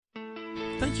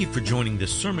Thank you for joining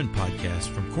this sermon podcast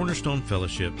from Cornerstone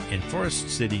Fellowship in Forest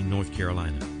City, North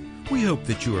Carolina. We hope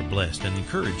that you are blessed and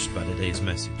encouraged by today's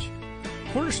message.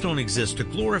 Cornerstone exists to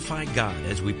glorify God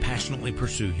as we passionately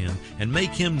pursue Him and make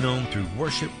Him known through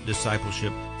worship,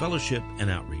 discipleship, fellowship,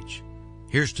 and outreach.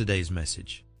 Here's today's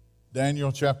message.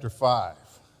 Daniel chapter 5.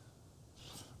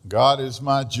 God is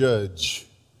my judge.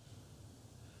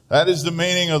 That is the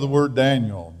meaning of the word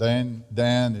Daniel. Dan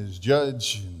is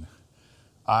judge, and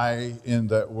I in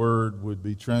that word would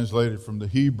be translated from the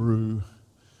Hebrew.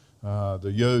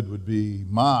 The Yod would be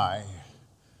my,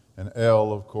 and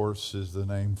El, of course, is the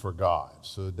name for God.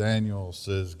 So Daniel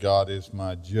says, God is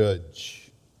my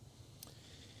judge.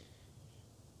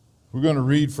 We're going to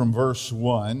read from verse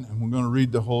 1, and we're going to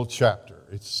read the whole chapter.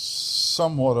 It's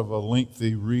somewhat of a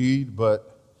lengthy read,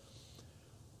 but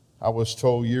I was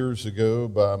told years ago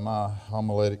by my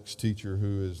homiletics teacher,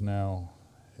 who is now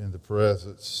in the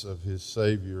presence of his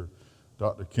Savior,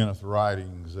 Dr. Kenneth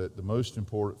Writings, that the most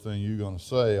important thing you're going to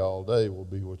say all day will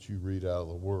be what you read out of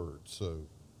the Word. So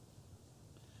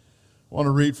I want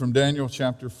to read from Daniel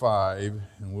chapter 5,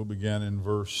 and we'll begin in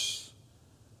verse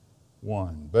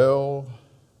 1. Belshazzar.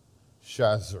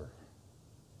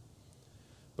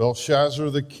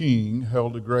 Belshazzar the king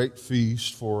held a great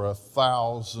feast for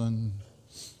 1,000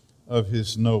 of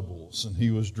his nobles, and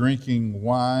he was drinking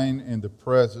wine in the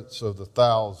presence of the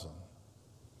 1,000.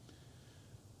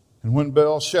 And when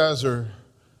Belshazzar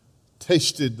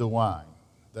tasted the wine,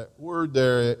 that word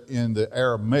there in the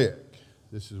Aramaic,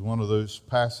 this is one of those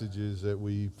passages that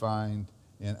we find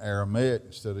in Aramaic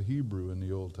instead of Hebrew in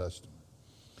the Old Testament.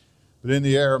 But in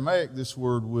the Aramaic, this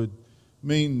word would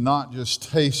mean not just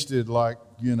tasted like,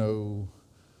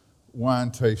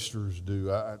 wine tasters do.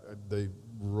 They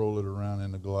roll it around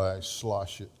in the glass,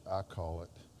 slosh it, I call it,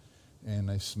 and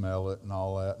they smell it and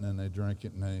all that, and then they drink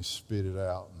it and they spit it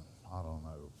out. And I don't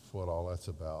know what all that's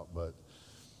about, but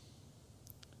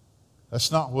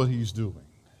that's not what he's doing.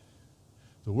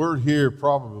 The word here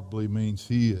probably means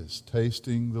he is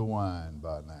tasting the wine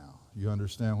by now. You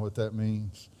understand what that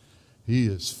means? He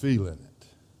is feeling it.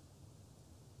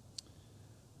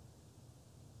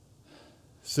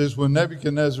 It says when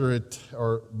Nebuchadnezzar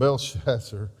or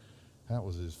Belshazzar, that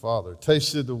was his father,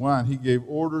 tasted the wine, he gave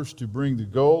orders to bring the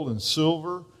gold and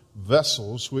silver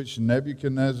vessels which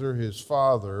Nebuchadnezzar his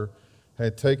father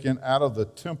had taken out of the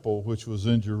temple which was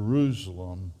in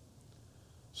Jerusalem,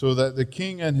 so that the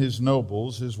king and his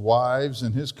nobles, his wives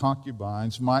and his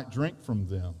concubines might drink from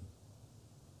them.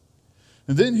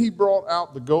 And then he brought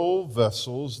out the gold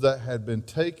vessels that had been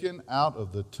taken out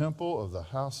of the temple of the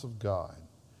house of God,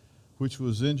 which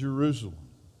was in Jerusalem.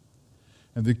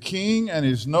 And the king and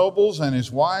his nobles and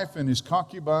his wife and his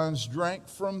concubines drank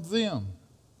from them.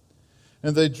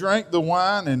 And they drank the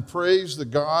wine and praised the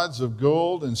gods of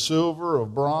gold and silver,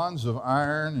 of bronze, of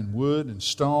iron and wood and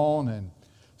stone. And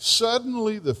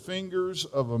suddenly the fingers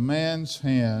of a man's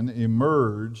hand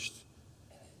emerged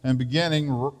and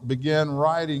began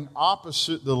writing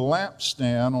opposite the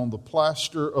lampstand on the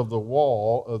plaster of the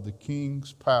wall of the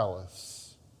king's palace.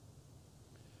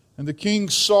 And the king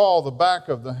saw the back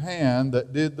of the hand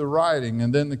that did the writing,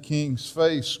 and then the king's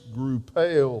face grew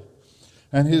pale,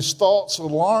 and his thoughts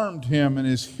alarmed him, and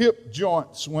his hip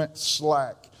joints went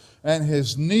slack, and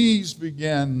his knees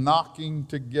began knocking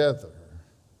together.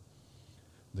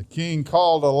 The king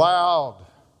called aloud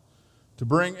to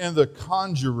bring in the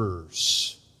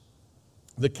conjurers,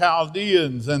 the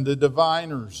Chaldeans and the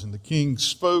diviners, and the king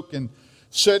spoke and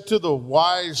said to the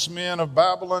wise men of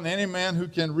Babylon, any man who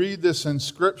can read this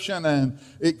inscription and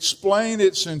explain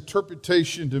its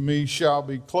interpretation to me shall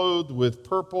be clothed with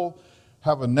purple,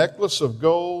 have a necklace of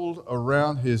gold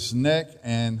around his neck,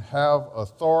 and have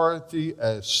authority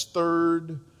as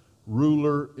third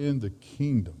ruler in the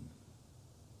kingdom.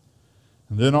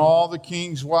 And then all the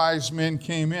king's wise men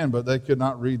came in, but they could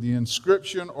not read the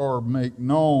inscription or make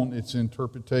known its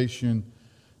interpretation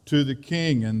to the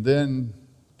king. And then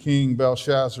King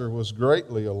Belshazzar was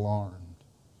greatly alarmed.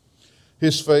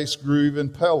 His face grew even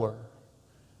paler,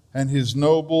 and his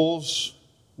nobles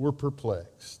were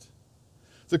perplexed.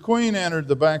 The queen entered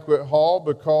the banquet hall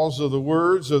because of the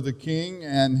words of the king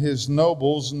and his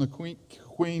nobles, and the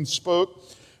queen spoke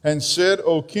and said,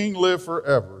 O king, live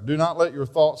forever. Do not let your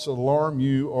thoughts alarm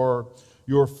you or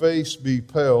your face be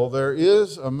pale. There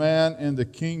is a man in the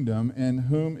kingdom in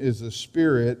whom is a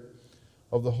spirit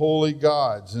of the holy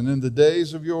gods. And in the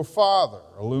days of your father,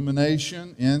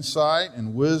 illumination, insight,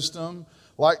 and wisdom,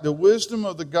 like the wisdom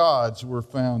of the gods, were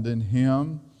found in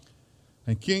him.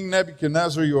 And King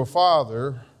Nebuchadnezzar, your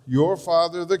father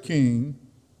the king,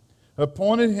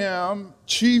 appointed him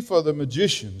chief of the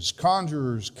magicians,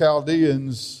 conjurers,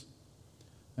 Chaldeans,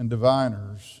 and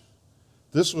diviners.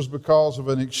 This was because of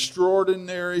an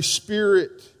extraordinary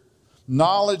spirit,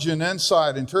 knowledge and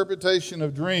insight, interpretation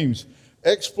of dreams,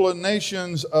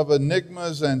 explanations of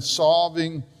enigmas, and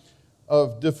solving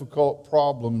of difficult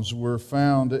problems were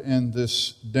found in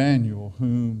this Daniel,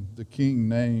 whom the king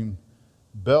named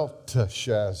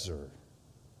Belteshazzar.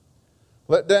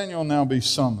 Let Daniel now be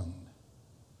summoned,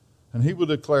 and he will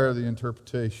declare the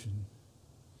interpretation.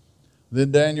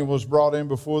 Then Daniel was brought in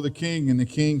before the king, and the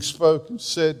king spoke and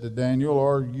said to Daniel,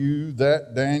 "Are you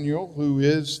that Daniel who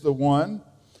is the one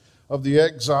of the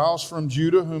exiles from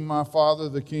Judah, whom my father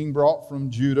the king brought from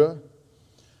Judah?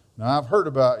 Now I've heard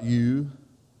about you,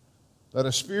 that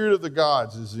a spirit of the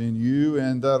gods is in you,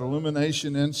 and that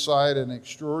illumination, insight, and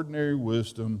extraordinary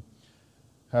wisdom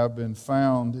have been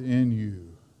found in you.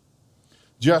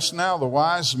 Just now the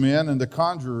wise men and the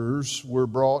conjurers were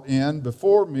brought in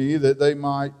before me, that they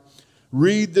might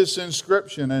read this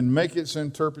inscription and make its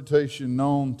interpretation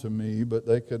known to me, but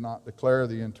they could not declare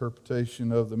the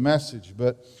interpretation of the message.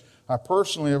 But I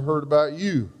personally have heard about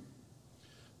you,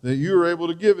 that you are able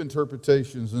to give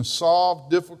interpretations and solve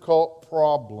difficult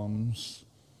problems.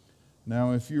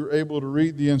 Now, if you're able to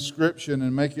read the inscription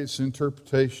and make its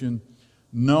interpretation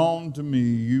known to me,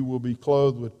 you will be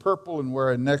clothed with purple and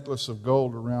wear a necklace of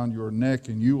gold around your neck,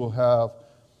 and you will have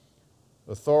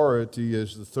authority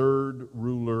as the third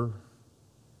ruler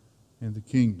in the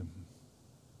kingdom."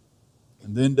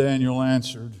 And then Daniel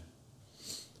answered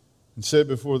and said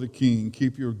before the king,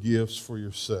 "Keep your gifts for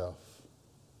yourself,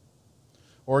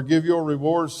 or give your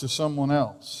rewards to someone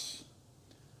else.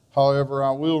 However,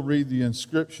 I will read the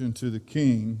inscription to the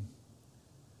king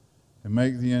and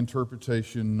make the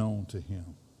interpretation known to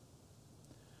him."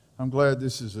 I'm glad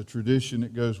this is a tradition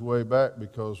that goes way back,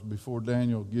 because before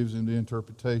Daniel gives him the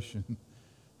interpretation,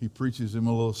 he preaches him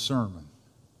a little sermon.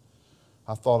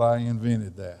 I thought I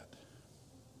invented that.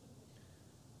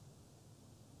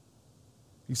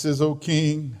 He says, "O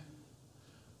king,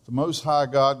 the Most High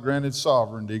God granted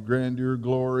sovereignty, grandeur,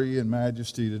 glory, and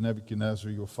majesty to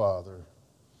Nebuchadnezzar your father.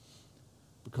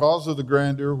 Because of the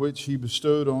grandeur which he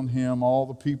bestowed on him, all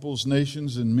the peoples,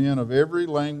 nations, and men of every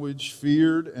language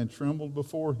feared and trembled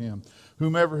before him.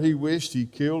 Whomever he wished he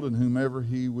killed, and whomever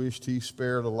he wished he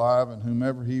spared alive, and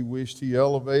whomever he wished he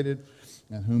elevated,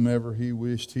 and whomever he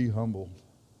wished he humbled.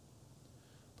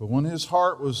 But when his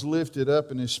heart was lifted up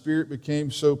and his spirit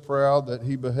became so proud that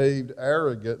he behaved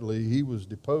arrogantly, he was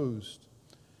deposed.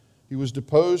 He was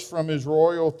deposed from his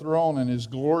royal throne, and his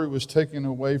glory was taken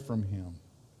away from him.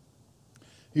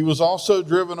 He was also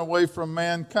driven away from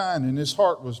mankind, and his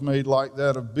heart was made like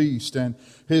that of beast, and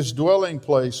his dwelling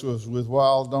place was with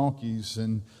wild donkeys,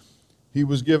 and he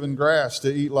was given grass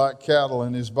to eat like cattle,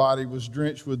 and his body was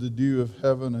drenched with the dew of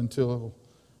heaven, until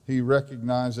he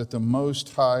recognized that the Most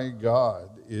High God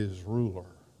is ruler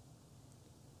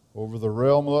over the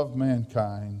realm of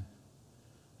mankind,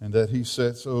 and that he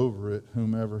sets over it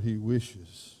whomever he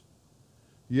wishes.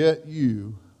 Yet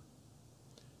you,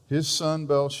 his son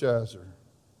Belshazzar,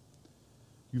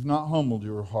 you've not humbled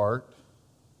your heart,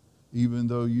 even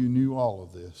though you knew all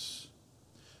of this.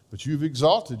 But you've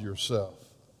exalted yourself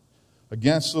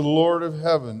against the Lord of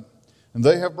heaven, and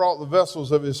they have brought the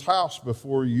vessels of his house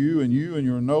before you and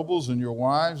your nobles and your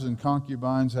wives and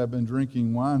concubines have been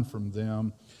drinking wine from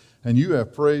them. And you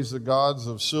have praised the gods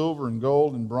of silver and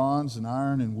gold and bronze and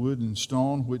iron and wood and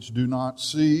stone, which do not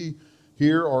see,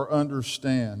 hear, or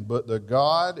understand, but the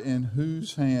God in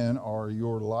whose hand are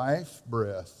your life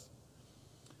breath,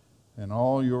 and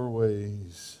all your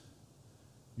ways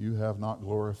you have not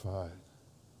glorified.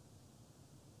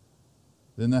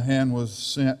 Then the hand was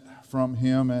sent from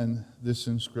him, and this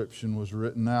inscription was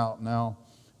written out. Now,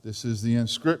 this is the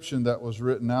inscription that was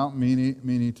written out,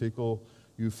 Mene Tekel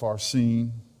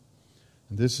Upharsin.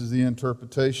 And this is the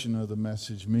interpretation of the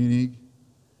message, meaning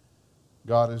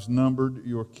God has numbered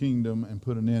your kingdom and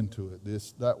put an end to it.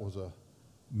 That was a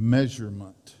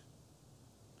measurement.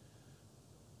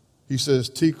 He says,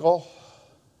 Tekel,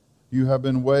 you have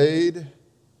been weighed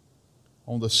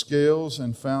on the scales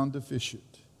and found deficient.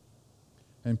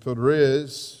 And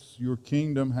Peres, your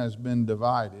kingdom has been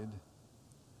divided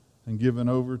and given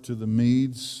over to the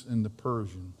Medes and the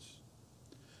Persians.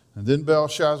 And then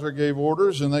Belshazzar gave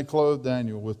orders, and they clothed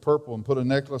Daniel with purple and put a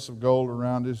necklace of gold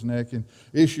around his neck and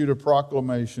issued a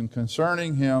proclamation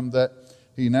concerning him that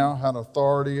he now had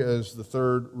authority as the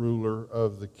third ruler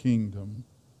of the kingdom.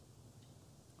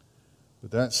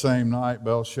 But that same night,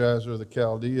 Belshazzar, the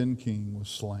Chaldean king, was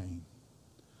slain.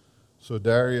 So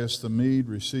Darius the Mede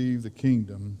received the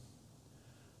kingdom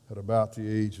at about the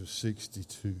age of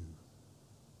 62.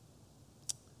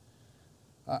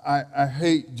 I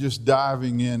hate just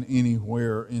diving in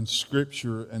anywhere in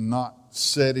Scripture and not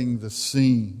setting the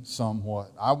scene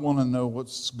somewhat. I want to know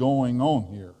what's going on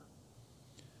here.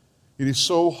 It is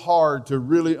so hard to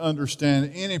really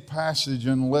understand any passage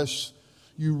unless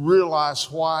you realize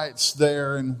why it's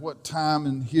there and what time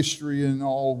and history and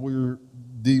all we're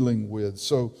dealing with.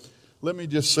 So let me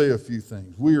just say a few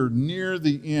things. We are near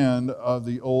the end of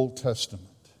the Old Testament.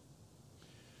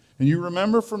 And you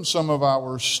remember from some of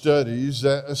our studies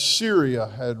that Assyria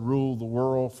had ruled the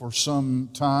world for some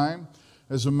time.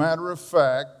 As a matter of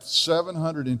fact,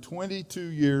 722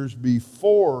 years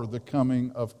before the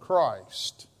coming of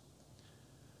Christ.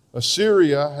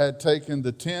 Assyria had taken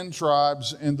the 10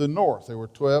 tribes in the north. There were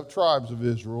 12 tribes of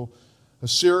Israel.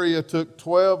 Assyria took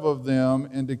 12 of them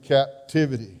into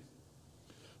captivity.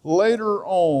 Later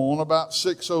on, about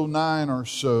 609 or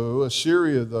so,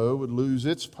 Assyria, though, would lose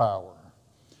its power.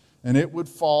 And it would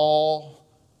fall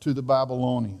to the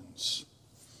Babylonians.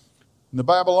 And the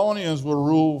Babylonians were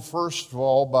ruled, first of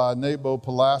all, by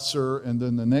Nabopolassar, and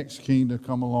then the next king to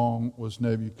come along was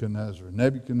Nebuchadnezzar.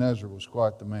 Nebuchadnezzar was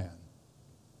quite the man.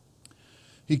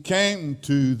 He came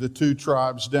to the 2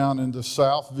 tribes down in the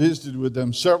south, visited with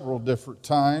them several different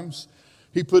times.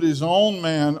 He put his own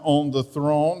man on the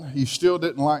throne. He still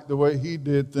didn't like the way he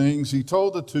did things. He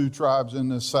told the 2 tribes in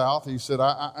the south, he said,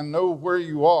 I know where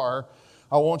you are.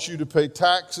 I want you to pay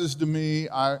taxes to me.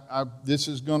 This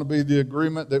is going to be the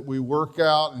agreement that we work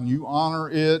out, and you honor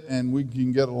it, and we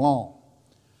can get along.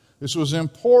 This was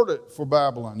important for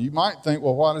Babylon. You might think,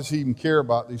 well, why does he even care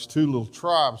about these 2 little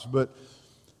tribes? But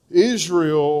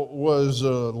Israel was a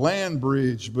land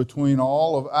bridge between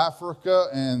all of Africa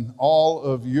and all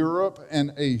of Europe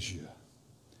and Asia.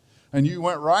 And you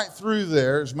went right through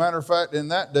there. As a matter of fact, in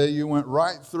that day, you went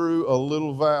right through a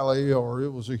little valley, or it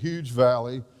was a huge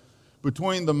valley,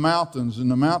 between the mountains, and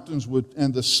the mountains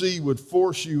and the sea would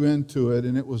force you into it,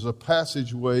 and it was a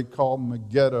passageway called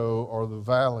Megiddo, or the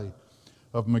Valley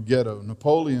of Megiddo.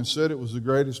 Napoleon said it was the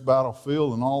greatest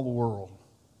battlefield in all the world.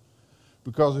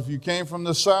 Because if you came from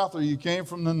the south or you came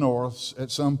from the north,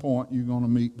 at some point you're going to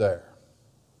meet there.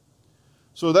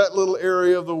 So that little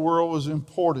area of the world was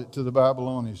important to the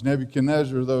Babylonians.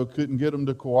 Nebuchadnezzar, though, couldn't get them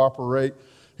to cooperate.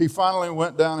 He finally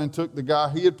went down and took the guy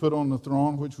he had put on the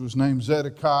throne, which was named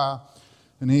Zedekiah,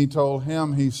 and he told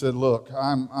him, he said, look,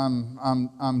 I'm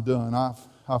done.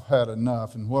 I've had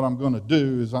enough, and what I'm going to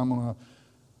do is I'm going to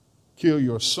kill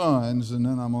your sons, and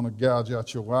then I'm going to gouge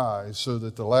out your eyes, so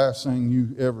that the last thing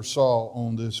you ever saw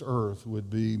on this earth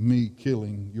would be me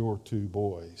killing your 2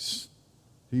 boys.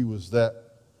 He was that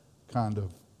kind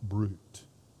of brute.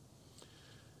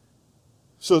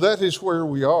 So that is where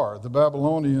we are. The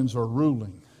Babylonians are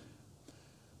ruling.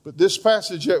 But this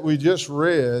passage that we just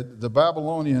read, the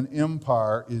Babylonian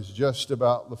Empire is just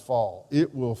about to fall.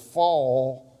 It will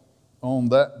fall on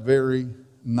that very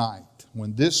night.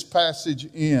 When this passage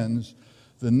ends,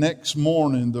 the next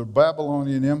morning, the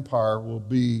Babylonian Empire will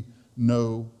be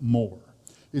no more.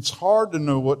 It's hard to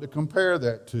know what to compare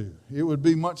that to. It would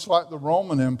be much like the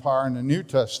Roman Empire in the New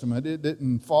Testament. It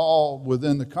didn't fall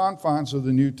within the confines of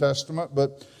the New Testament,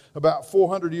 but about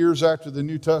 400 years after the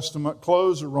New Testament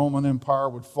closed, the Roman Empire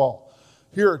would fall.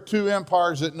 Here are 2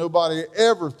 empires that nobody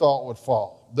ever thought would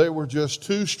fall. They were just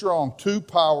too strong, too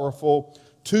powerful,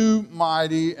 too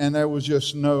mighty, and there was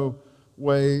just no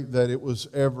way that it was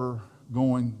ever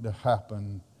going to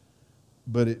happen,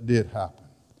 but it did happen.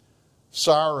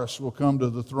 Cyrus will come to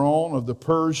the throne of the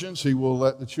Persians. He will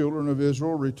let the children of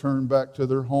Israel return back to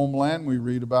their homeland. We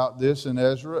read about this in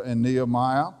Ezra and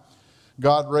Nehemiah.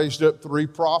 God raised up 3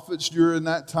 prophets during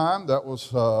that time. That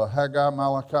was Haggai,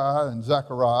 Malachi, and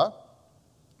Zechariah.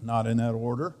 Not in that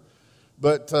order.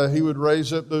 But he would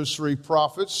raise up those 3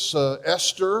 prophets.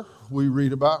 Esther, we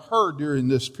read about her during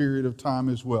this period of time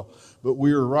as well. But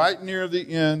we are right near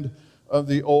the end of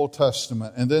the Old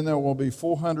Testament. And then there will be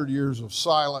 400 years of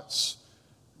silence.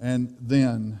 And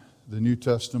then the New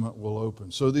Testament will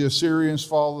open. So the Assyrians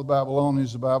fall to the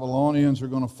Babylonians. The Babylonians are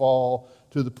going to fall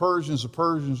to the Persians. The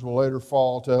Persians will later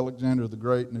fall to Alexander the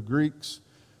Great and the Greeks.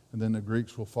 And then the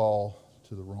Greeks will fall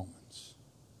to the Romans.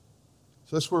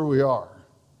 So that's where we are.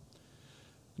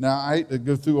 Now, I hate to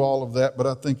go through all of that, but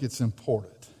I think it's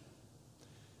important.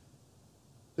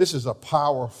 This is a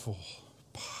powerful,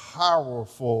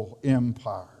 powerful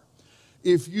empire.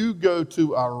 If you go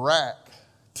to Iraq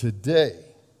today,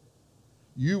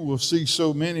 you will see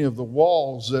so many of the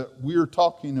walls that we're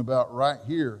talking about right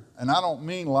here. And I don't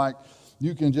mean like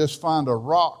you can just find a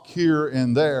rock here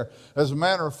and there. As a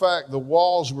matter of fact, the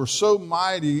walls were so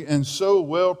mighty and so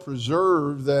well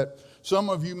preserved that some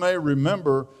of you may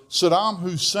remember Saddam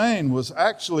Hussein was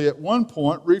actually at one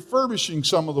point refurbishing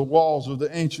some of the walls of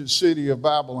the ancient city of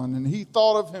Babylon. And he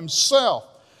thought of himself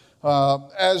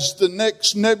as the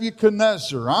next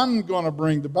Nebuchadnezzar. I'm going to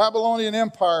bring the Babylonian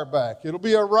Empire back. It'll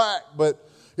be Iraq, but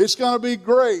it's going to be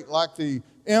great like the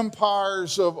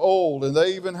empires of old. And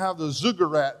they even have the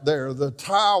ziggurat there, the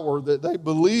tower that they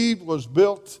believed was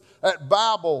built at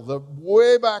Babel,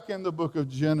 way back in the book of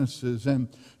Genesis. And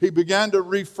he began to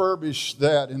refurbish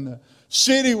that. And the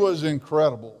city was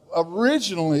incredible.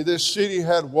 Originally, this city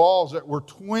had walls that were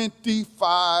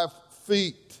 25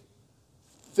 feet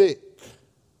thick.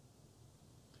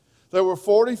 They were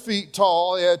 40 feet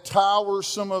tall. They had towers,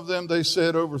 some of them, they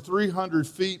said, over 300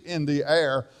 feet in the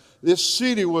air. This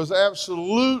city was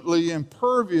absolutely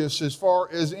impervious as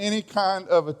far as any kind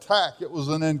of attack. It was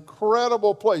an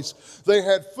incredible place. They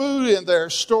had food in there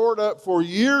stored up for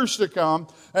years to come,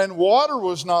 and water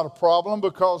was not a problem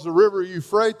because the river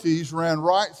Euphrates ran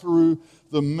right through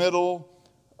the middle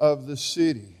of the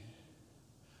city.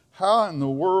 How in the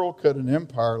world could an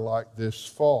empire like this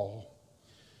fall?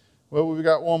 Well, we've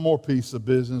got one more piece of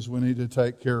business we need to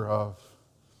take care of,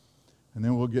 and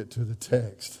then we'll get to the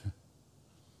text.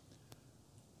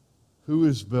 Who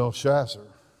is Belshazzar?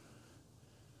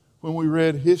 When we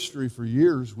read history for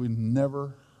years, we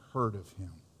never heard of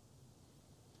him.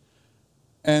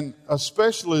 And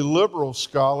especially liberal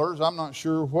scholars, I'm not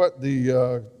sure what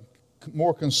the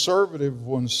more conservative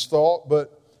ones thought,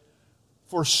 but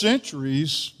for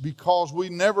centuries, because we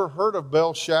never heard of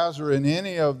Belshazzar in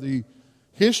any of the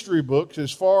history books,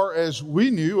 as far as we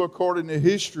knew, according to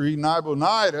history,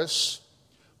 Nabonidus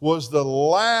was the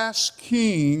last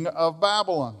king of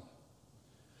Babylon.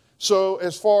 So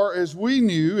as far as we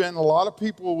knew, and a lot of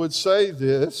people would say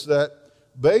this, that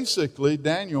basically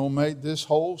Daniel made this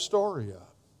whole story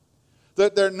up.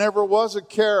 That there never was a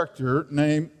character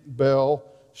named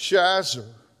Belshazzar.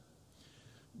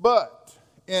 But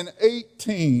in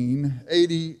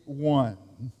 1881,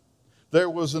 there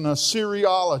was an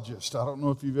Assyriologist. I don't know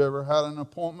if you've ever had an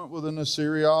appointment with an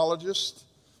Assyriologist.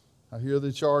 I hear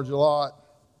they charge a lot.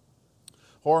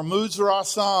 Hormuz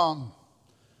Rassam.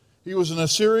 He was an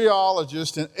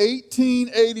Assyriologist in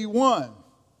 1881.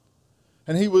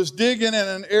 And he was digging in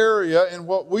an area in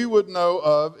what we would know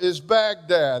of as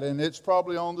Baghdad. And it's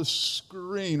probably on the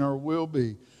screen or will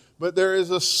be. But there is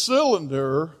a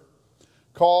cylinder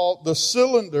called the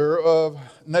Cylinder of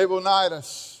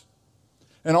Nabonidus.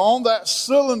 And on that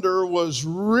cylinder was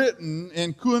written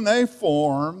in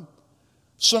cuneiform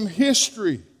some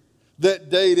history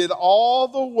that dated all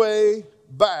the way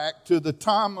back to the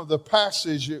time of the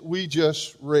passage that we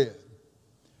just read.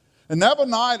 And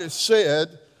Nabonidus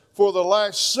said, for the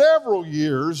last several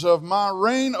years of my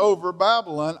reign over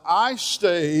Babylon, I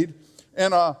stayed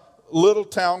in a little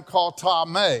town called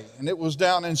Tameh, and it was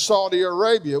down in Saudi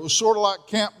Arabia. It was sort of like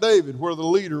Camp David, where the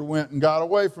leader went and got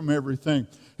away from everything.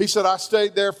 He said, I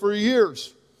stayed there for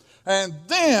years. And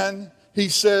then, he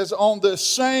says, on this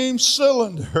same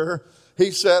cylinder,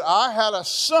 he said, I had a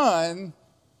son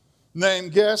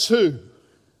named, guess who?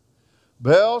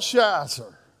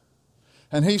 Belshazzar.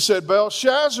 And he said,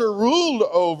 Belshazzar ruled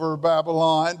over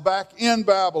Babylon back in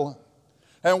Babylon.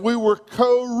 And we were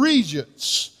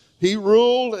co-regents. He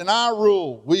ruled and I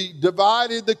ruled. We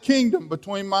divided the kingdom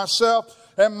between myself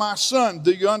and my son.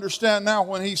 Do you understand now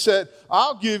when he said,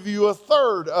 I'll give you a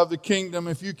third of the kingdom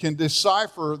if you can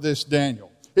decipher this, Daniel?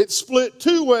 It's split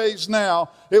 2 ways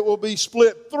now. It will be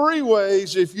split 3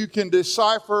 ways if you can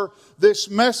decipher this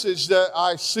message that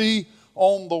I see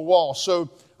on the wall. So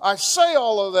I say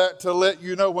all of that to let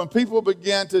you know when people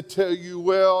begin to tell you,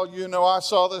 well, you know, I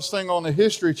saw this thing on the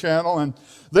History Channel and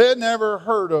they had never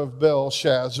heard of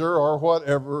Belshazzar or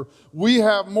whatever. We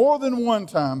have more than one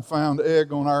time found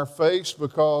egg on our face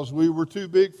because we were too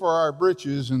big for our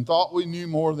britches and thought we knew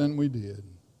more than we did.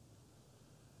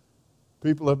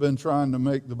 People have been trying to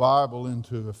make the Bible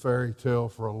into a fairy tale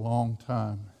for a long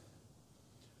time.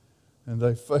 And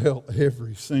they fail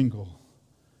every single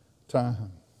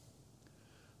time.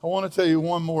 I want to tell you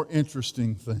one more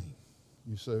interesting thing.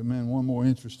 You say, man, one more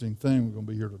interesting thing, we're going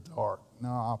to be here till dark. No,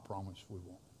 I promise we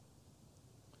won't.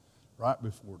 Right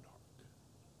before dark.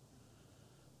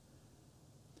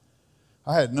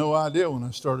 I had no idea when I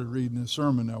started reading this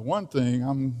sermon. Now, one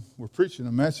thing, we're preaching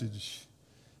a message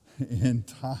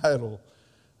entitled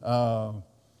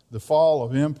The Fall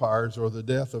of Empires or the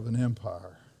Death of an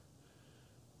Empire.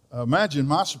 Imagine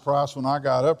my surprise when I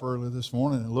got up early this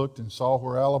morning and looked and saw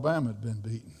where Alabama had been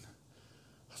beaten.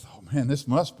 I thought, man, this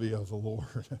must be of the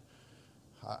Lord.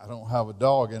 I don't have a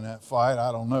dog in that fight.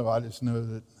 I don't know. I just know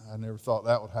that I never thought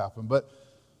that would happen. But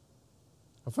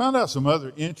I found out some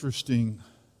other interesting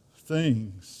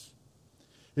things.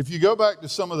 If you go back to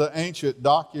some of the ancient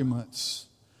documents,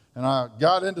 and I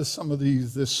got into some of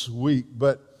these this week,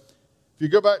 but if you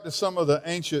go back to some of the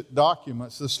ancient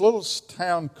documents, this little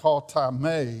town called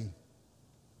Thymais,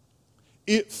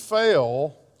 it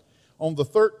fell on the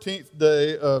 13th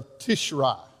day of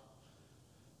Tishrei.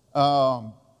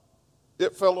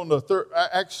 It fell on the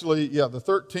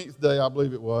 13th day, I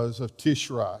believe it was, of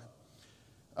Tishrei.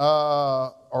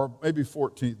 Or maybe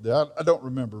 14th day. I don't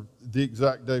remember the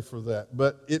exact day for that.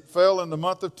 But it fell in the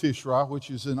month of Tishrei, which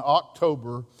is in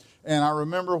October. And I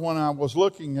remember when I was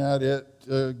looking at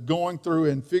it, going through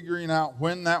and figuring out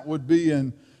when that would be.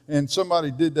 And somebody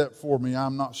did that for me.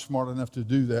 I'm not smart enough to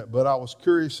do that. But I was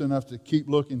curious enough to keep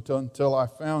looking until I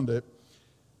found it.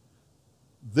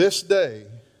 This day,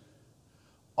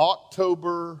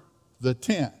 October the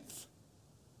 10th,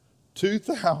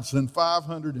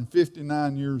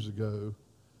 2,559 years ago,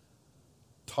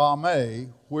 Thymais,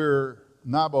 where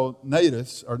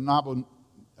Nabonidus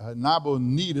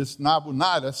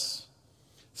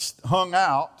hung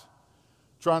out,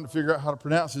 trying to figure out how to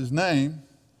pronounce his name,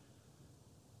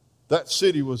 that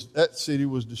city was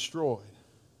destroyed.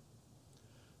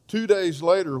 2 days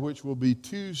later, which will be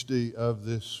Tuesday of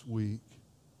this week,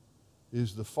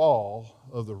 is the fall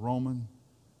of the Roman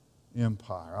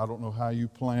Empire. I don't know how you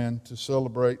plan to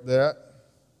celebrate that.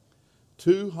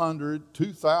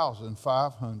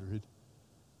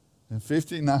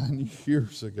 2,559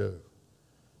 years ago.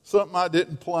 Something I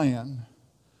didn't plan,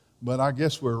 but I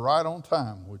guess we're right on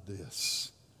time with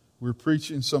this. We're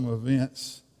preaching some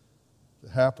events that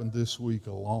happened this week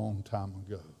a long time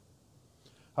ago.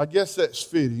 I guess that's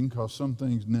fitting because some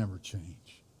things never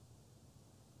change.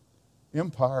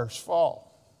 Empires fall.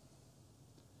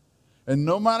 And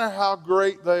no matter how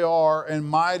great they are and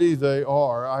mighty they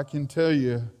are, I can tell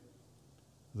you,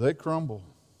 they crumble.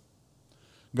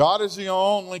 God is the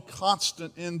only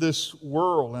constant in this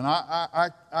world. And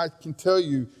I can tell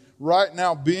you right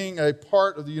now, being a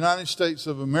part of the United States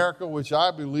of America, which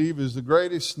I believe is the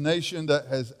greatest nation that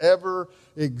has ever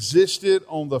existed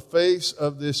on the face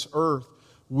of this earth,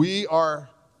 we are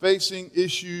facing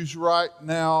issues right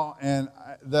now and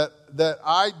that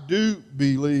I do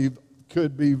believe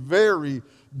could be very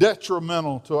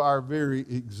detrimental to our very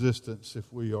existence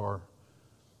if we are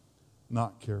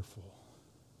not careful.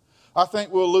 I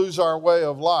think we'll lose our way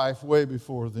of life way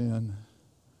before then.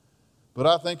 But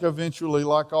I think eventually,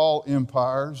 like all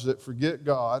empires that forget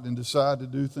God and decide to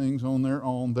do things on their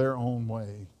own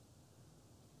way,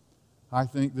 I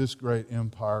think this great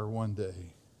empire one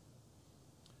day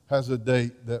has a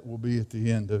date that will be at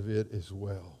the end of it as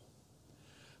well.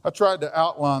 I tried to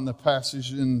outline the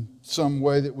passage in some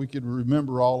way that we could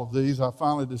remember all of these. I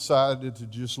finally decided to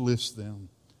just list them.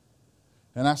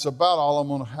 And that's about all I'm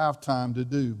going to have time to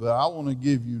do. But I want to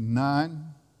give you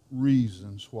 9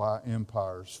 reasons why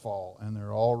empires fall. And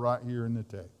they're all right here in the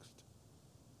text.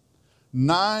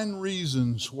 9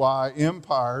 reasons why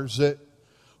empires that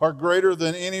are greater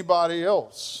than anybody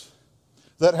else,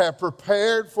 that have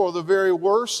prepared for the very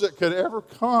worst that could ever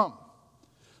come,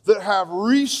 that have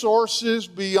resources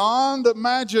beyond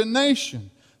imagination.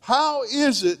 How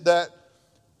is it that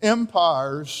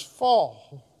empires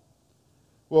fall?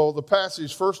 Well, the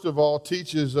passage, first of all,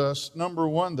 teaches us, number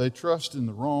 1, they trust in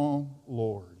the wrong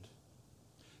Lord.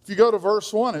 If you go to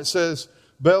verse 1, it says,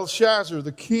 Belshazzar,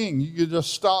 the king. You can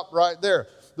just stop right there.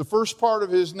 The first part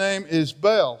of his name is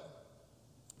Bel.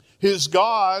 His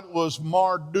god was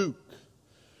Marduk.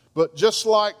 But just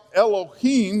like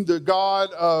Elohim, the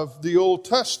God of the Old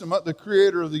Testament, the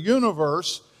creator of the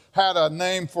universe, had a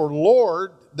name for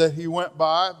Lord that he went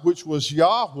by, which was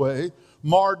Yahweh,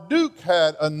 Marduk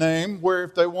had a name where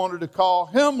if they wanted to call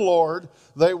him Lord,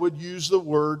 they would use the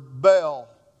word Bel.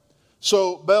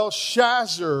 So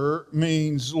Belshazzar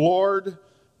means Lord,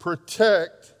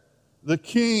 protect the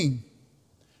king.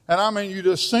 And I mean, you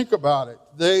just think about it.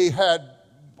 They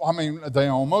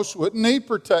almost wouldn't need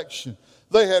protection.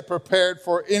 They had prepared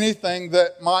for anything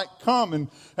that might come. And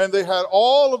they had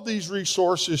all of these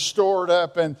resources stored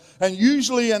up. And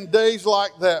usually in days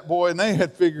like that, boy, and they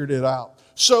had figured it out.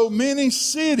 So many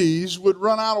cities would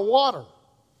run out of water.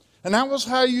 And that was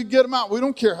how you get them out. We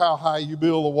don't care how high you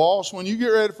build the walls. When you get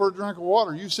ready for a drink of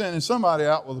water, you're sending somebody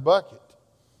out with a bucket.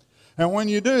 And when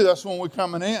you do, that's when we're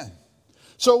coming in.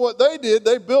 So what they did,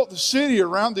 they built the city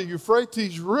around the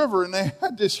Euphrates River, and they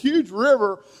had this huge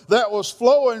river that was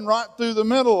flowing right through the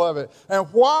middle of it. And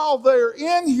while they're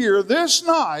in here this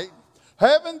night,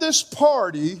 having this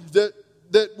party that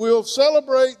we'll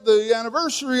celebrate the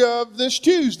anniversary of this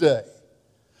Tuesday,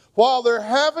 while they're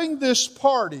having this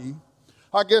party,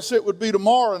 I guess it would be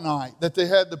tomorrow night that they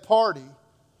had the party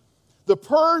the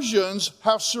Persians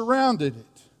have surrounded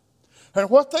it. And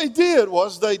what they did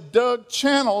was they dug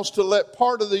channels to let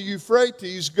part of the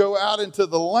Euphrates go out into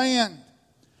the land.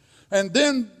 And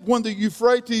then when the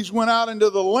Euphrates went out into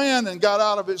the land and got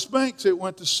out of its banks, it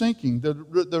went to sinking.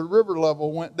 The river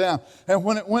level went down. And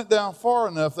when it went down far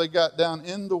enough, they got down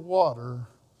in the water.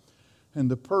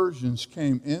 And the Persians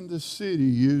came in the city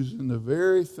using the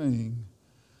very thing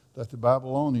that the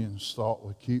Babylonians thought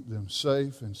would keep them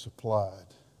safe and supplied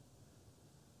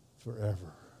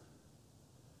forever.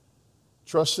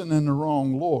 Trusting in the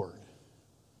wrong Lord.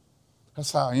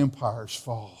 That's how empires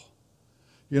fall.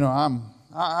 You know,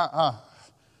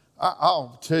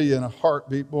 I'll tell you in a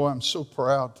heartbeat, boy, I'm so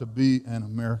proud to be an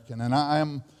American. And I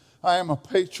am a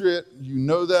patriot. You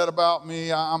know that about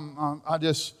me.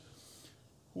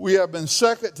 We have been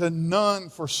second to none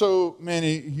for so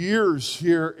many years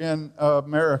here in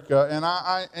America. And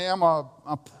I am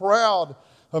a proud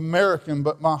American,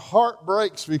 but my heart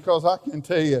breaks because I can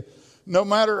tell you, no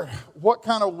matter what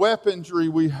kind of weaponry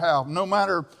we have, no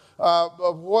matter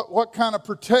what kind of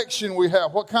protection we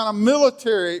have, what kind of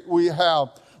military we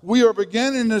have, we are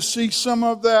beginning to see some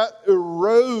of that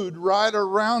erode right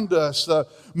around us. The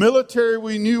military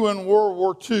we knew in World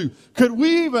War II. Could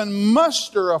we even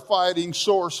muster a fighting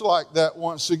source like that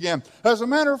once again? As a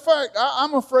matter of fact,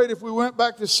 I'm afraid if we went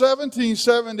back to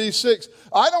 1776,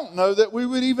 I don't know that we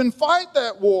would even fight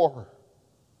that war.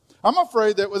 I'm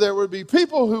afraid that there would be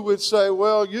people who would say,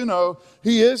 well, you know,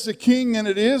 he is the king and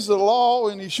it is the law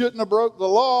and he shouldn't have broke the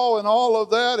law and all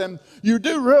of that. And you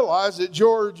do realize that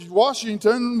George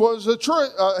Washington was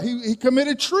he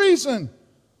committed treason.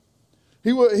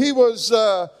 He was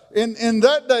in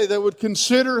that day they would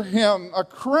consider him a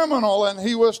criminal and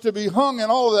he was to be hung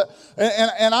and all of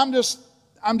that. And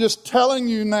I'm just telling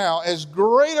you now, as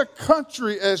great a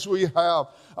country as we have,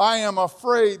 I am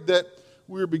afraid that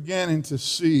we're beginning to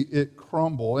see it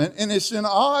crumble. And it's in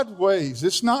odd ways.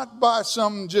 It's not by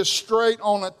some just straight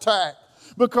on attack.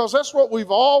 Because that's what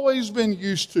we've always been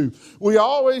used to. We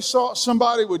always thought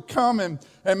somebody would come and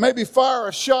maybe fire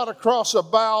a shot across a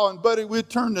bow and buddy, we'd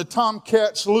turn the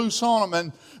Tomcats loose on them.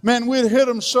 And man, we'd hit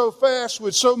them so fast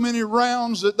with so many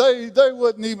rounds that they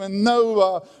wouldn't even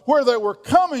know where they were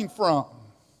coming from.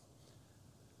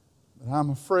 But I'm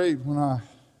afraid when I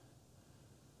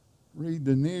read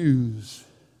the news,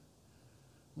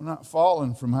 we're not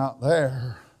falling from out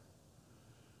there.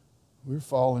 We're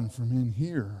falling from in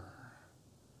here.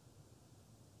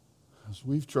 Because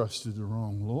we've trusted the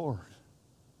wrong Lord.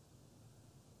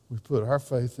 We put our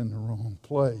faith in the wrong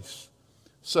place.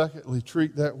 Secondly,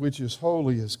 treat that which is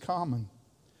holy as common.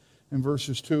 In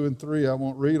verses 2 and 3, I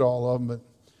won't read all of them, but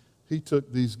he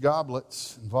took these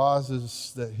goblets and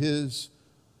vases that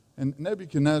and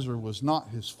Nebuchadnezzar was not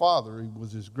his father, he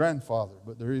was his grandfather.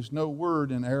 But there is no word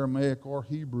in Aramaic or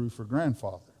Hebrew for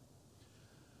grandfather.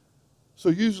 So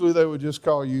usually they would just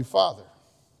call you father.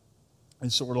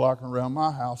 It's sort of like around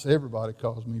my house, everybody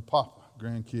calls me Papa.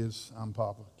 Grandkids, I'm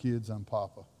Papa. Kids, I'm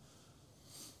Papa.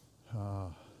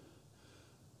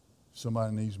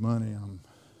 Somebody needs money, I'm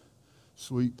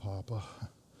Sweet Papa.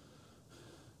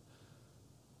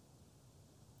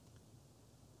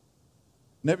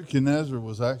 Nebuchadnezzar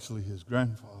was actually his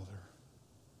grandfather.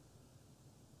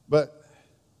 But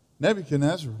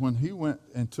Nebuchadnezzar, when he went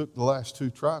and took the last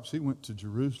two tribes, he went to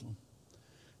Jerusalem.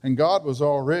 And God was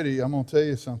already, I'm going to tell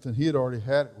you something, he had already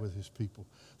had it with his people.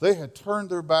 They had turned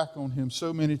their back on him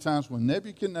so many times. When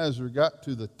Nebuchadnezzar got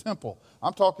to the temple,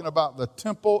 I'm talking about the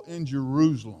temple in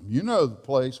Jerusalem. You know the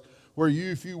place where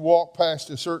if you walk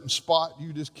past a certain spot,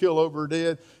 you just kill over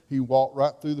dead. He walked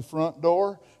right through the front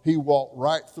door. He walked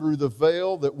right through the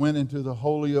veil that went into the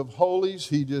Holy of Holies.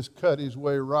 He just cut his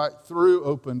way right through,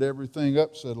 opened everything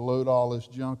up, said, load all this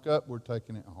junk up, we're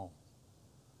taking it home.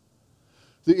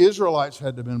 The Israelites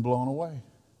had to have been blown away.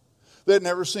 They'd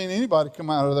never seen anybody come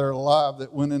out of there alive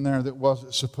that went in there that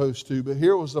wasn't supposed to. But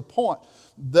here was the point.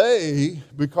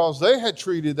 Because they had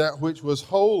treated that which was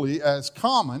holy as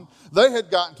common, they had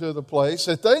gotten to the place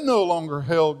that they no longer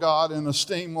held God in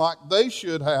esteem like they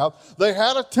should have. They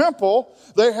had a temple,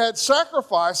 they had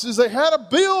sacrifices, they had a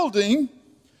building,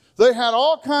 they had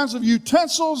all kinds of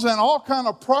utensils and all kinds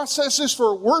of processes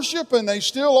for worship, and they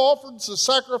still offered the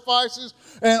sacrifices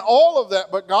and all of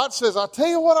that. But God says, I tell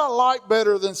you what I like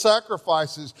better than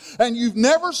sacrifices. And you've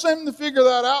never seemed to figure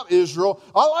that out, Israel.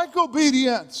 I like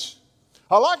obedience.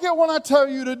 I like it when I tell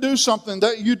you to do something,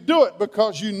 that you do it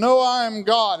because you know I am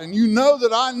God and you know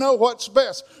that I know what's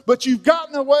best. But you've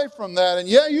gotten away from that. And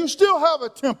yeah, you still have a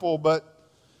temple,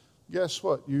 but guess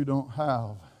what? You don't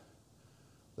have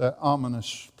that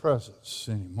ominous presence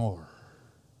anymore.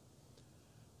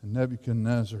 And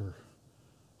Nebuchadnezzar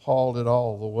hauled it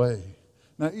all the way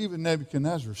Now, even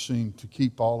Nebuchadnezzar seemed to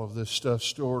keep all of this stuff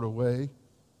stored away.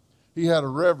 He had a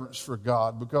reverence for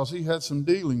God because he had some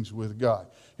dealings with God.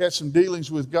 He had some dealings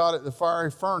with God at the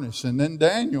fiery furnace. And then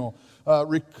Daniel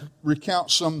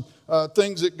recounts some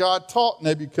things that God taught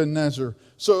Nebuchadnezzar.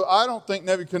 So I don't think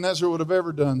Nebuchadnezzar would have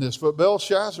ever done this. But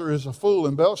Belshazzar is a fool.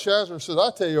 And Belshazzar said, I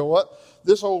tell you what,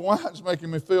 this old wine's making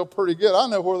me feel pretty good. I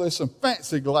know where there's some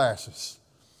fancy glasses.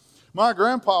 My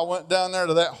grandpa went down there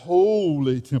to that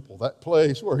holy temple, that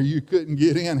place where you couldn't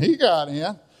get in. He got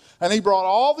in. And he brought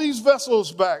all these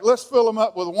vessels back. Let's fill them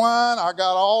up with wine. I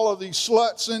got all of these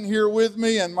sluts in here with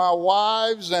me and my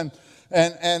wives and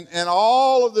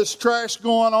all of this trash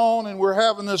going on. And we're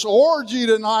having this orgy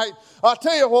tonight. I'll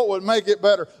tell you what would make it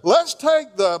better. Let's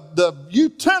take the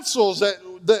utensils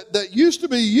that used to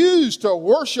be used to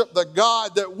worship the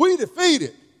God that we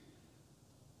defeated.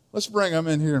 Let's bring them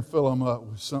in here and fill them up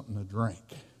with something to drink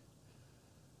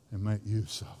and make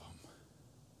use of them.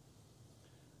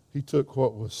 He took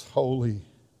what was holy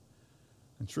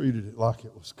and treated it like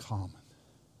it was common.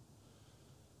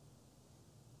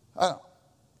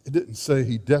 It didn't say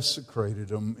he desecrated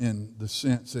them in the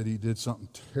sense that he did something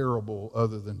terrible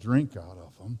other than drink out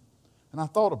of them. And I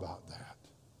thought about that.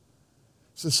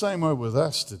 It's the same way with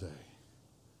us today.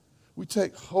 We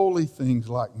take holy things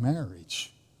like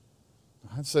marriage.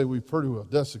 I'd say we pretty well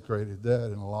desecrated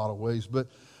that in a lot of ways. But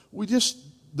we just,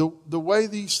 the way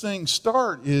these things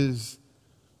start is,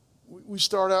 we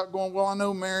start out going, well, I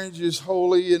know marriage is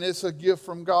holy and it's a gift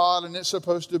from God and it's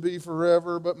supposed to be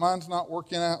forever, but mine's not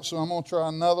working out, so I'm going to try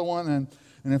another one. And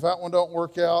if that one don't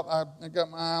work out, I got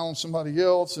my eye on somebody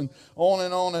else, and on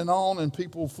and on and on, and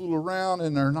people fool around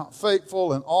and they're not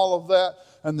faithful and all of that.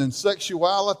 And then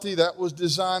sexuality, that was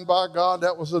designed by God.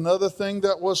 That was another thing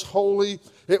that was holy.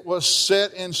 It was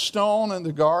set in stone in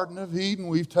the Garden of Eden.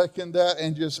 We've taken that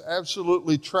and just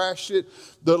absolutely trashed it.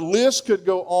 The list could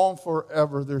go on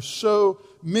forever. There's so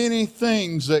many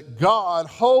things that God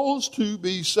holds to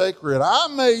be sacred. I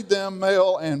made them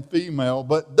male and female,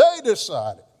 but they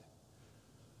decided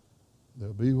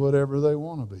they'll be whatever they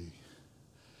want to be.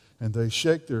 And they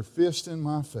shake their fist in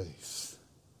my face.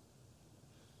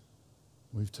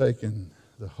 We've taken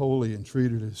the holy and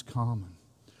treated it as common.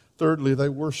 Thirdly, they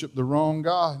worship the wrong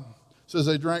God. It says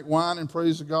they drank wine and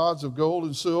praised the gods of gold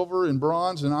and silver and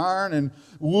bronze and iron and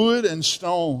wood and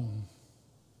stone.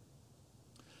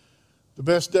 The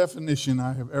best definition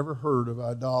I have ever heard of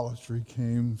idolatry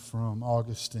came from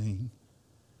Augustine.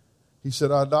 He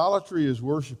said, idolatry is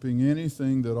worshiping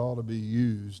anything that ought to be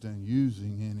used and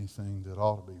using anything that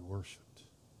ought to be worshiped.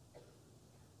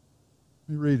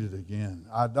 Let me read it again.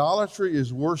 Idolatry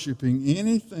is worshiping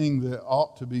anything that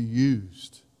ought to be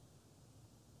used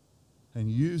and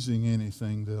using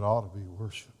anything that ought to be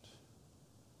worshiped.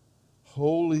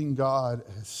 Holding God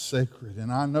as sacred. And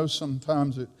I know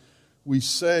sometimes that we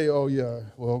say, oh yeah,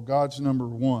 well, God's number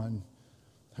one.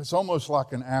 It's almost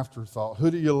like an afterthought.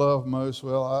 Who do you love most?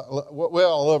 Well, I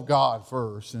love God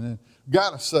first. And then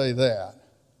got to say that.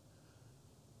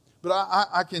 But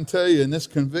I can tell you, and this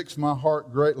convicts my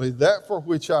heart greatly, that for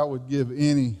which I would give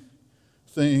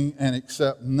anything and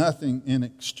accept nothing in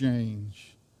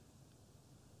exchange,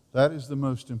 that is the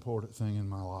most important thing in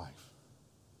my life.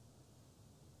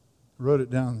 I wrote it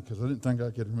down because I didn't think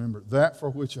I could remember. That for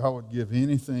which I would give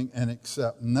anything and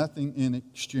accept nothing in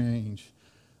exchange,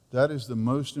 that is the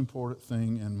most important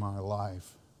thing in my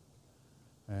life.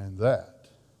 And that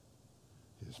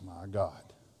is my God.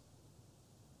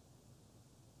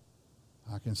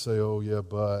 I can say, oh, yeah,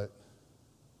 but,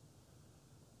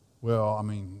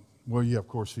 yeah, of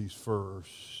course, he's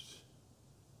first.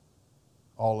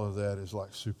 All of that is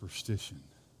like superstition,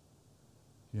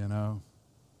 you know.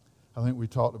 I think we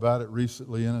talked about it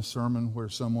recently in a sermon where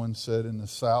someone said in the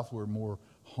South we're more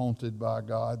haunted by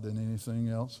God than anything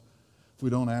else. If we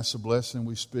don't ask a blessing,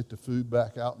 we spit the food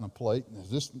back out in a plate.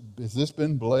 Has this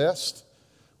been blessed?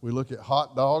 We look at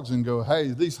hot dogs and go,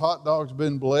 hey, these hot dogs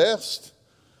been blessed?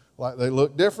 Like they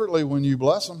look differently when you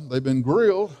bless them. They've been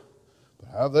grilled, but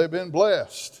have they been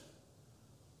blessed?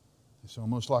 It's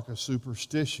almost like a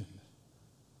superstition.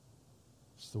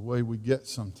 It's the way we get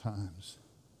sometimes.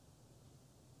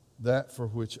 That for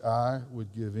which I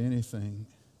would give anything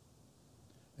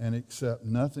and accept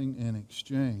nothing in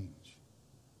exchange.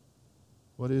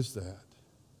 What is that?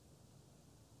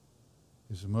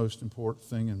 It's the most important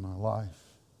thing in my life.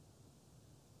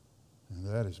 And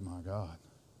that is my God.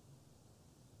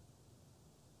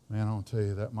 Man, I want to tell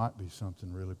you, that might be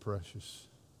something really precious.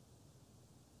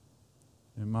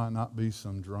 It might not be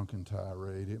some drunken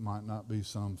tirade. It might not be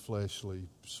some fleshly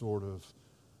sort of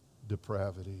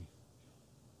depravity.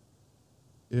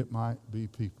 It might be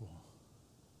people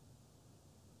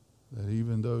that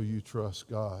even though you trust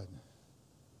God,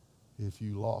 if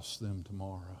you lost them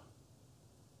tomorrow,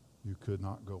 you could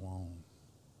not go on.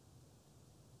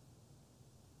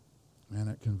 Man,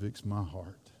 that convicts my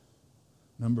heart.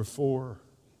 Number 4,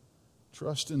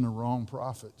 trust in the wrong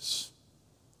prophets.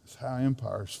 That's how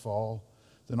empires fall.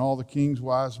 Then all the king's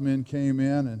wise men came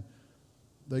in, and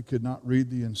they could not read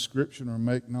the inscription or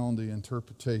make known the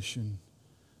interpretation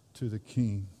to the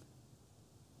king.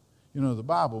 You know, the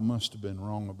Bible must have been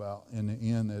wrong about in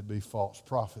the end there'd be false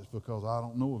prophets, because I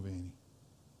don't know of any.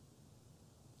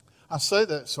 I say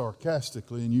that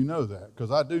sarcastically, and you know that,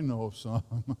 because I do know of some.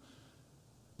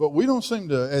 But we don't seem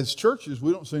to, as churches,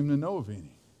 we don't seem to know of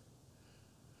any.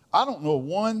 I don't know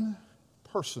one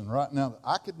person right now that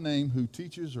I could name who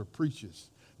teaches or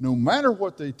preaches, no matter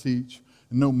what they teach,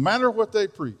 no matter what they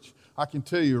preach. I can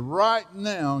tell you right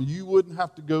now, you wouldn't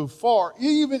have to go far,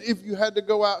 even if you had to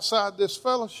go outside this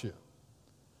fellowship.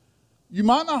 You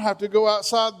might not have to go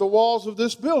outside the walls of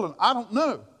this building. I don't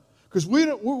know. Because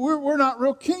we're not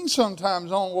real keen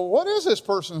sometimes on, well, what is this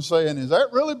person saying? Is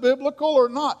that really biblical or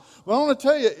not? But I want to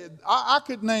tell you, I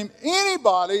could name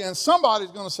anybody, and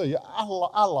somebody's going to say, yeah,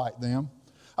 I like them.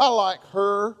 I like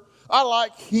her. I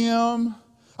like him.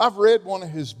 I've read one of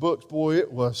his books. Boy,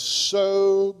 it was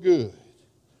so good.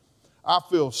 I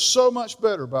feel so much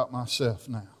better about myself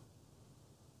now.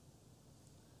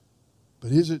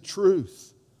 But is it truth?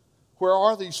 Where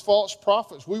are these false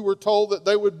prophets? We were told that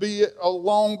they would be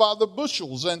along by the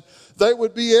bushels, and they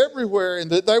would be everywhere,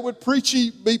 and that they would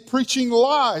be preaching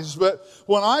lies. But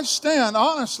when I stand,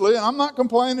 honestly, and I'm not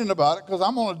complaining about it because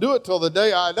I'm going to do it till the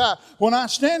day I die. When I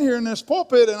stand here in this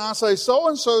pulpit and I say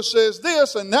so-and-so says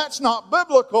this, and that's not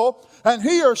biblical, and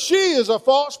he or she is a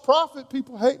false prophet,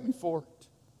 people hate me for it.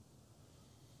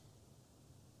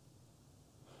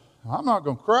 I'm not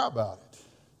going to cry about it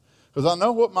because I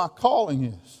know what my calling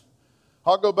is.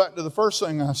 I'll go back to the first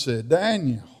thing I said.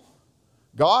 Daniel,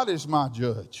 God is my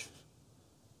judge.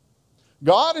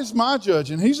 God is my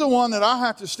judge, and he's the one that I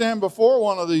have to stand before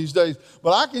one of these days.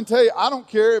 But I can tell you, I don't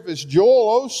care if it's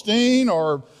Joel Osteen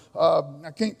or, I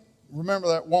can't remember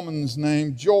that woman's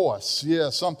name, Joyce.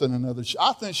 Yeah, something or another.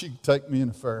 I think she could take me in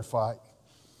a fair fight.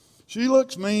 She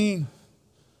looks mean.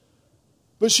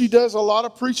 But she does a lot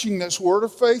of preaching that's word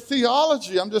of faith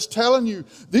theology. I'm just telling you,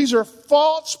 these are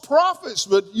false prophets,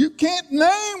 but you can't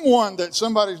name one that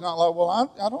somebody's not like,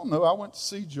 well, I don't know. I went to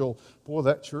see Joel. Boy,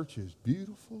 that church is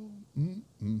beautiful. I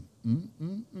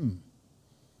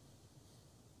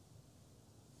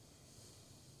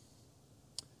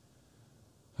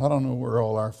don't know where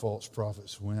all our false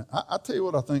prophets went. I tell you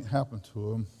what I think happened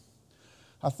to them.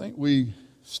 I think we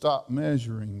stopped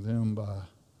measuring them by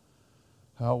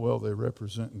how well they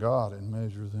represent God and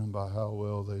measure them by how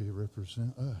well they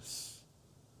represent us.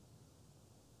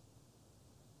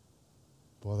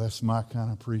 Boy, that's my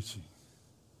kind of preaching.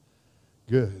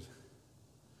 Good.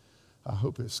 I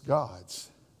hope it's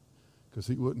God's, because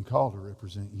he wasn't called to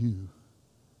represent you.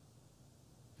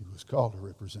 He was called to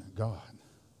represent God.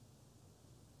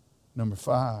 Number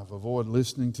 5, avoid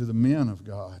listening to the men of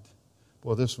God.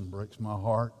 Boy, this one breaks my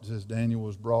heart. It says Daniel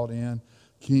was brought in.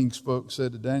 King spoke,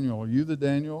 said to Daniel, are you the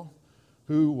Daniel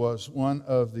who was one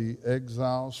of the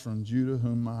exiles from Judah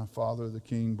whom my father the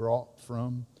king brought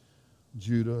from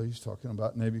Judah? He's talking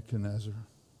about Nebuchadnezzar.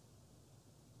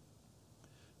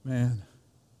 Man,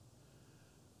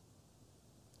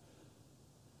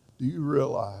 do you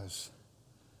realize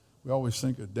we always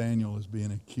think of Daniel as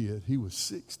being a kid. He was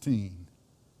 16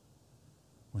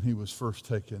 when he was first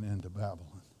taken into Babylon.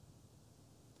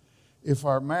 If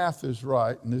our math is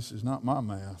right, and this is not my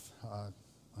math, I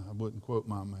wouldn't quote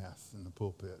my math in the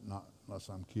pulpit, not unless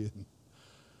I'm kidding.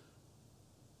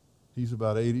 He's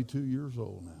about 82 years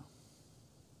old now.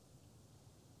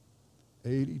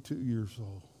 82 years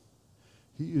old.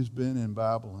 He has been in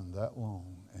Babylon that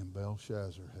long, and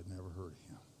Belshazzar had never heard of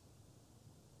him.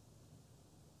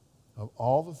 Of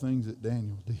all the things that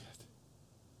Daniel did,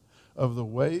 of the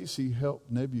ways he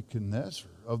helped Nebuchadnezzar,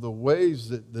 of the ways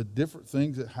that the different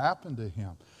things that happened to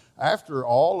him. After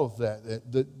all of that,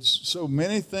 so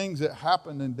many things that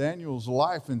happened in Daniel's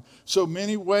life and so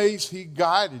many ways he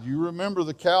guided. You remember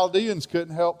the Chaldeans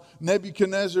couldn't help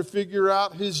Nebuchadnezzar figure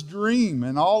out his dream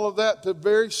and all of that to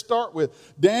very start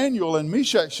with. Daniel and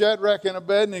Meshach, Shadrach, and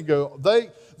Abednego,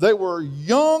 they were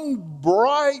young,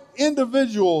 bright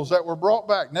individuals that were brought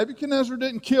back. Nebuchadnezzar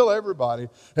didn't kill everybody.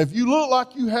 If you looked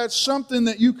like you had something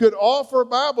that you could offer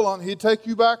Babylon, he'd take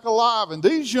you back alive. And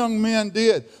these young men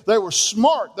did. They were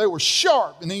smart. They were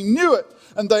sharp. And he knew it.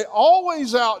 And they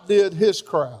always outdid his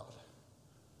crowd.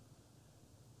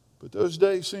 But those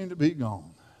days seem to be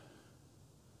gone.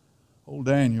 Old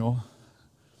Daniel,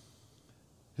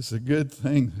 It's a good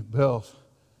thing that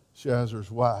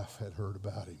Belshazzar's wife had heard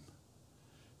about him,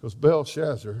 because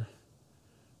Belshazzar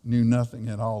knew nothing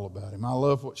at all about him. I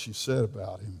love what she said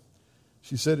about him.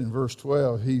 She said in verse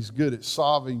 12, he's good at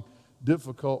solving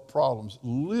difficult problems.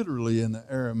 Literally in the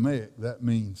Aramaic, that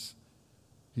means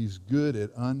he's good at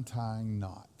untying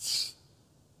knots.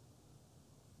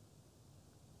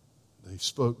 They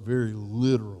spoke very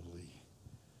literally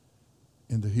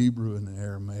in the Hebrew and the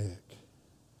Aramaic.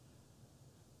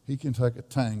 He can take a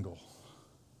tangle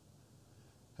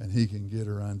and he can get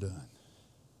her undone.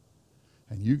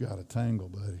 And you got a tangle,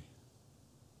 buddy.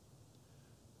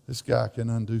 This guy can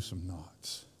undo some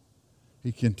knots.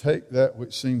 He can take that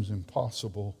which seems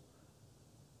impossible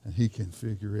and he can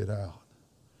figure it out.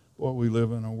 Boy, we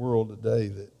live in a world today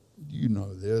that, you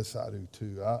know this, I do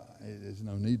too. There's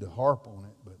no need to harp on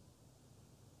it, but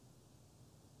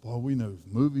boy, we know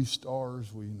movie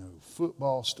stars, we know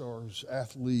football stars,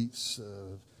 athletes,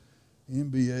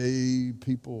 NBA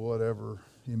people, whatever,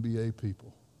 NBA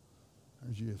people.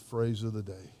 There's your phrase of the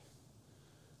day.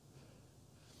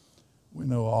 We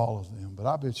know all of them, but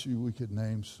I bet you we could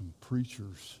name some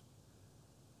preachers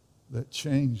that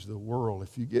changed the world.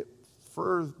 If you get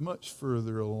much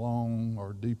further along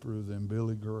or deeper than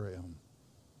Billy Graham,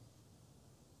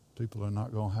 people are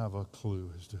not going to have a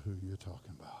clue as to who you're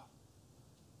talking about.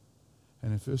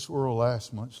 And if this world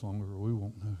lasts much longer, we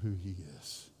won't know who he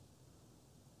is.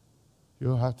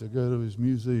 You'll have to go to his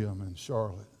museum in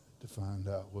Charlotte to find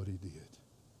out what he did.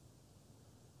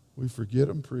 We forget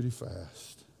him pretty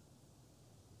fast.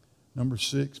 Number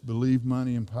 6, believe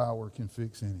money and power can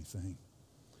fix anything.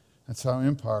 That's how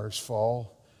empires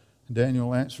fall. And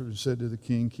Daniel answered and said to the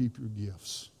king, keep your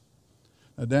gifts.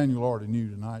 Now, Daniel already knew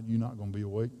tonight you're not going to be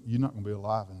awake. You're not going to be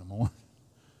alive in the morning.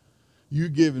 You're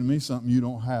giving me something you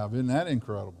don't have. Isn't that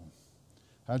incredible?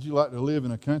 How'd you like to live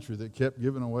in a country that kept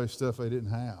giving away stuff they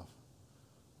didn't have?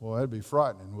 Well, that'd be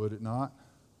frightening, would it not?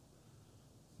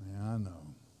 Yeah, I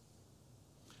know.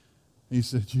 He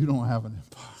said, you don't have an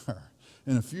empire.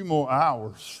 In a few more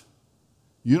hours,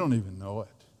 you don't even know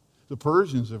it. The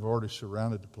Persians have already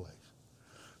surrounded the place.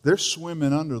 They're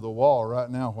swimming under the wall right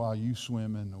now while you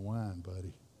swim in the wine,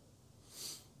 buddy.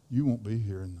 You won't be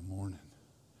here in the morning.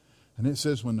 And it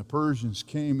says when the Persians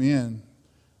came in,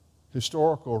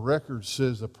 historical record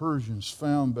says the Persians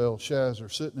found Belshazzar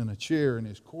sitting in a chair in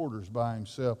his quarters by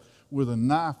himself with a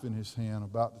knife in his hand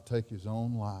about to take his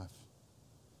own life.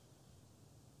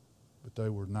 But they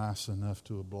were nice enough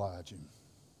to oblige him.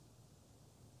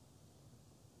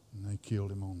 And they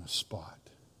killed him on the spot.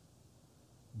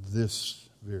 This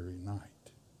very night.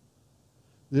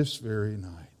 This very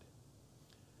night.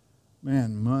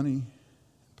 Man, money,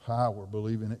 power,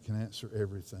 believing it can answer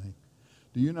everything.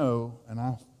 Do you know, and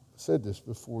I said this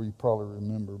before, you probably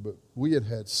remember, but we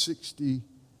had 60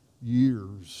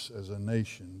 years as a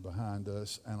nation behind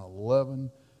us and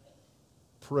 11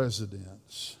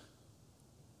 presidents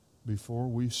before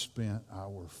we spent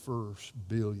our first $1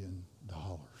 billion.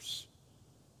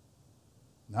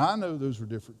 Now, I know those were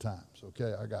different times,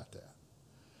 okay? I got that.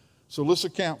 So let's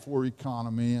account for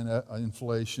economy and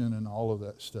inflation and all of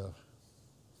that stuff.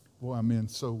 Boy, I'm in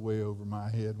so way over my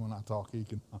head when I talk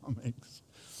economics.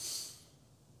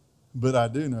 But I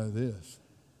do know this.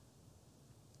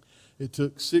 It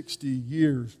took 60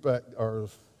 years back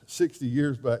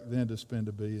then to spend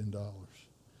 $1 billion.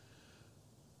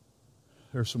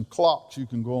 There's some clocks you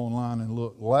can go online and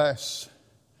look. Last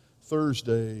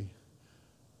Thursday,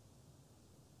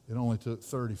 it only took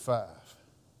 35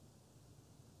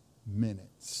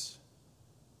 minutes.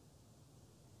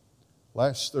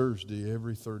 Last Thursday,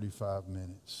 every 35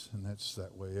 minutes, and that's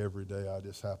that way every day. I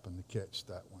just happened to catch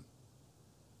that one.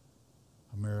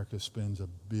 America spends $1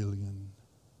 billion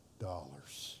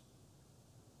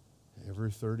every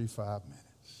 35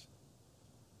 minutes.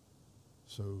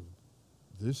 So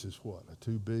this is what, a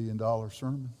 $2 billion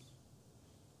sermon?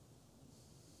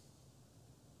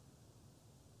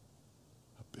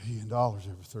 $1 billion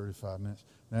every 35 minutes.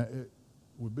 Now, it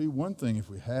would be one thing if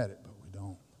we had it, but we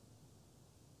don't.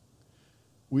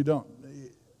 We don't.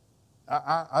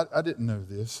 I didn't know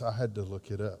this. I had to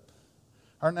look it up.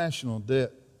 Our national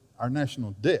debt,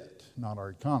 not our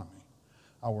economy,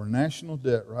 our national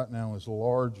debt right now is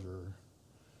larger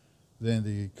than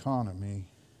the economy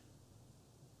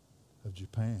of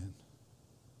Japan.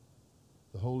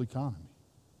 The whole economy.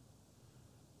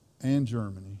 And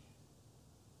Germany.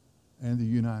 And the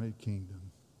United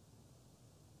Kingdom.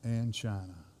 And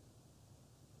China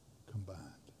combined.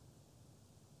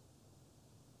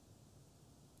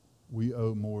 We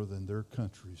owe more than their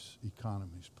countries'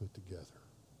 economies put together.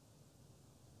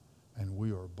 And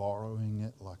we are borrowing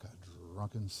it like a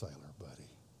drunken sailor,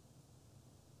 buddy.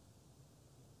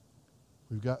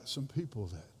 we've got some people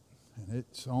and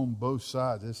it's on both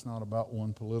sides. It's not about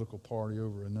one political party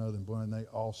over another, and they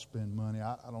all spend money.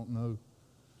 I don't know.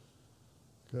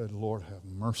 Good Lord, have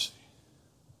mercy.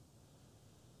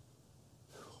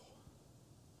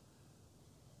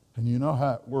 And you know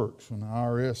how it works. When the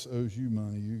IRS owes you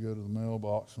money, you go to the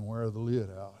mailbox and wear the lid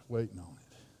out, waiting on it.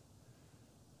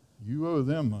 You owe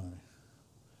them money.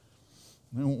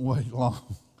 They won't wait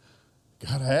long.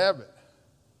 Got to have it.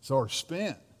 It's already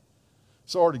spent.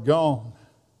 It's already gone.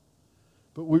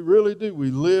 But we really do.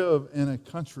 We live in a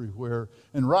country where,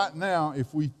 and right now,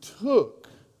 if we took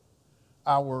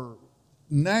our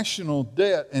national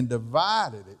debt and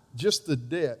divided it, just the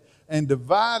debt, and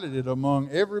divided it among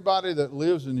everybody that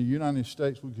lives in the United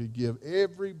States, we could give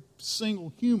every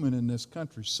single human in this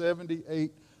country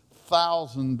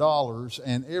 $78,000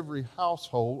 and every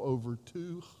household over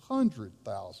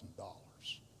 $200,000.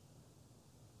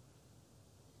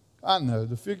 I know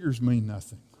the figures mean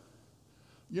nothing.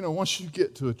 You know, once you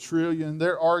get to $1 trillion,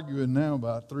 they're arguing now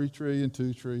about $3 trillion,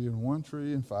 $2 trillion, $1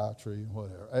 trillion, $5 trillion,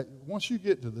 whatever. Once you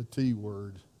get to the T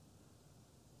word,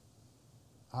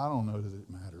 I don't know that it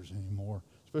matters anymore,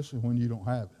 especially when you don't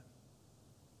have it.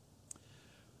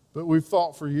 But we've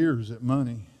thought for years that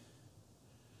money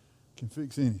can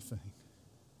fix anything.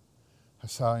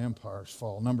 That's how empires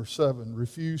fall. Number 7,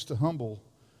 refuse to humble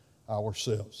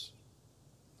ourselves.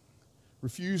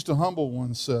 Refuse to humble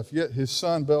oneself. Yet you, his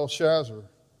son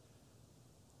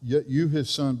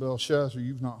Belshazzar,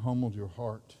 you've not humbled your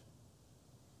heart.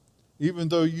 Even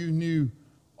though you knew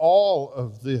all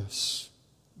of this,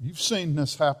 you've seen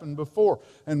this happen before.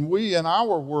 And we, in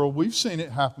our world, we've seen it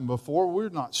happen before. We're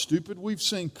not stupid. We've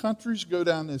seen countries go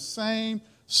down this same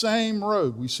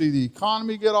road. We see the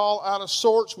economy get all out of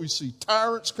sorts. We see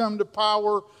tyrants come to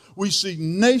power. We see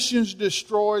nations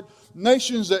destroyed.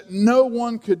 Nations that no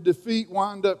one could defeat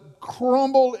wind up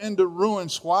crumbled into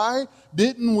ruins. Why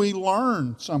didn't we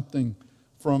learn something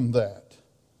from that?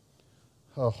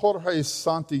 Jorge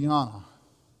Santillana.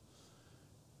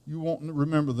 You won't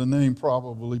remember the name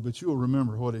probably, but you'll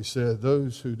remember what he said.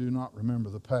 Those who do not remember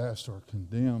the past are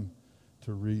condemned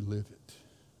to relive it.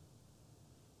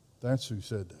 That's who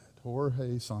said that.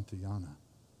 Jorge Santillana.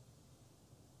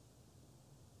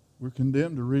 We're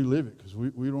condemned to relive it because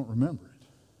we don't remember it.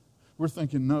 We're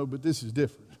thinking, no, but this is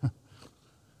different.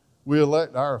 We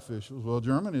elect our officials. Well,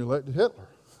 Germany elected Hitler.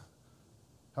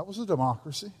 That was a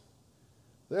democracy.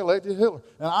 They elected Hitler.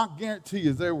 And I guarantee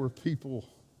you there were people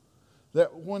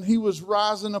that when he was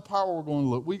rising to power, we're going to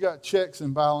look, we got checks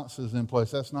and balances in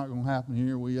place. That's not going to happen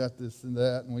here. We got this and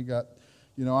that. And we got,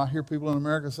 you know, I hear people in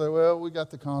America say, well, we got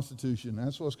the Constitution.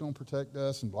 That's what's going to protect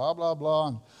us and blah, blah, blah.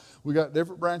 And we got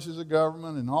different branches of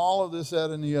government and all of this, that,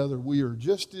 and the other. We are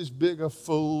just as big of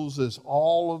fools as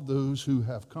all of those who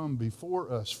have come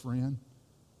before us, friend.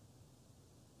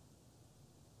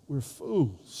 We're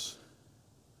fools.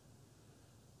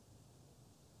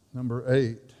 Number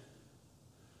 8,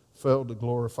 failed to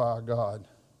glorify God.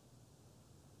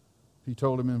 He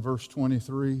told him in verse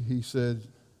 23, he said,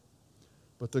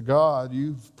 but the God,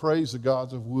 you've praised the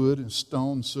gods of wood and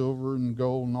stone, silver and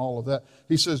gold and all of that.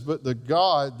 He says, but the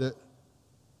God that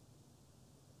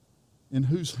in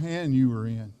whose hand you are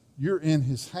in, you're in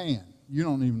his hand. You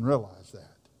don't even realize that.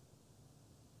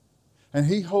 And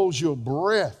he holds your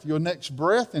breath, your next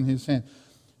breath in his hand.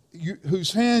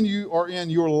 Whose hand you are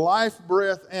in, your life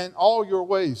breath and all your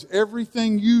ways.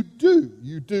 Everything you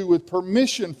do with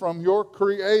permission from your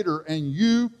Creator, and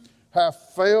you have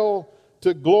failed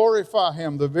to glorify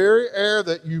him. The very air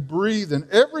that you breathe and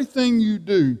everything you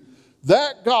do,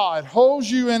 that God holds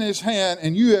you in his hand,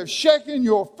 and you have shaken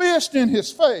your fist in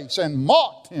his face and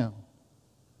mocked him.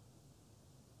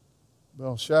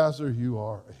 Belshazzar, you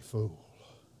are a fool.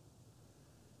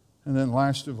 And then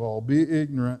last of all, be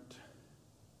ignorant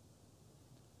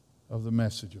of the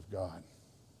message of God.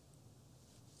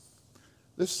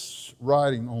 This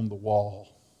writing on the wall,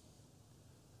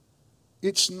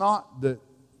 it's not that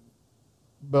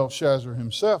Belshazzar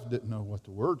himself didn't know what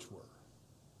the words were.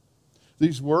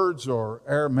 These words are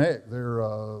Aramaic.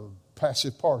 They're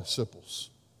passive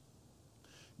participles.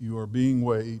 You are being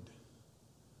weighed.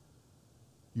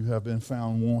 You have been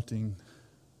found wanting.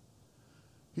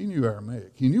 He knew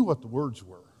Aramaic. He knew what the words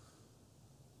were.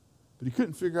 But he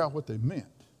couldn't figure out what they meant.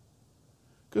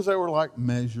 Because they were like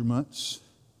measurements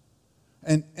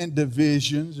and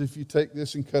divisions. If you take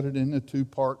this and cut it into 2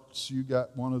 parts, you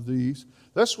got one of these.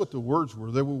 That's what the words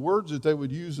were. They were words that they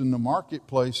would use in the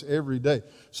marketplace every day.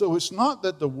 So it's not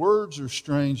that the words are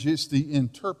strange, it's the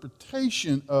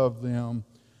interpretation of them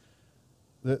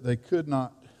that they could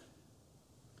not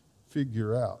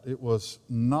figure out. It was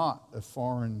not a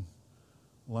foreign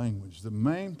language. The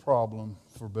main problem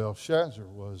for Belshazzar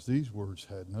was these words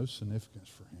had no significance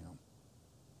for him.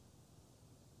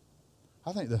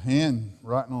 I think the hand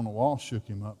writing on the wall shook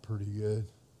him up pretty good.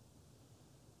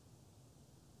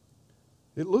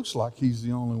 It looks like he's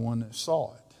the only one that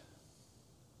saw it.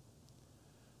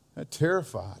 That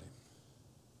terrified him.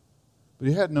 But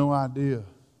he had no idea.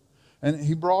 And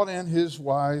he brought in his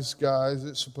wise guys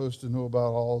that's supposed to know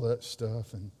about all that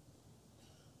stuff, and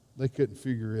they couldn't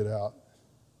figure it out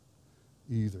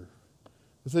either.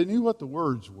 But they knew what the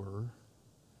words were.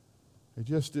 They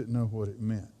just didn't know what it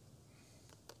meant.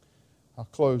 I'll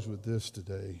close with this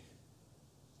today.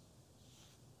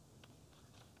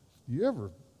 You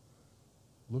ever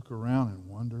look around and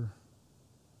wonder,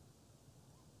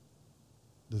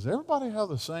 does everybody have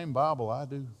the same Bible I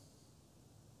do?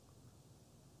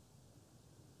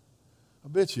 I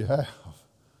bet you have.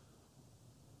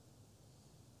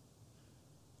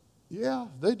 Yeah,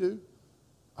 they do.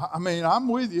 I mean, I'm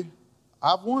with you.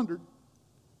 I've wondered.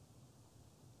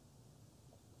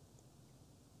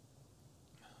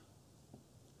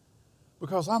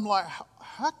 Because I'm like,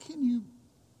 how can you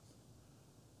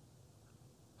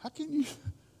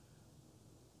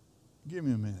give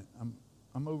me a minute.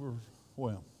 I'm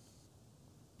overwhelmed.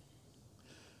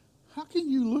 How can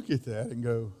you look at that and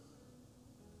go,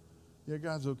 yeah,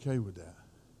 God's okay with that?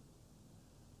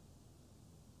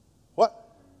 What?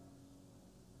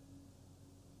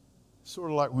 Sort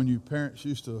of like when your parents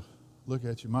used to look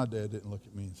at you. My dad didn't look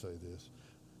at me and say this.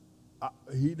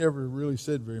 He never really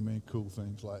said very many cool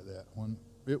things like that. When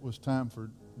it was time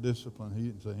for discipline, he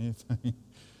didn't say anything.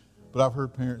 But I've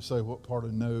heard parents say, what part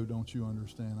of no don't you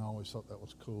understand? I always thought that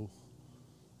was cool.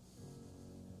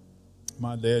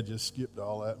 My dad just skipped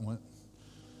all that and went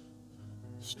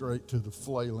straight to the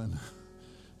flailing.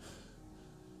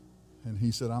 And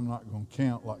he said, I'm not going to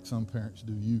count like some parents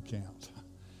do. You count.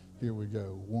 Here we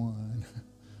go. 1.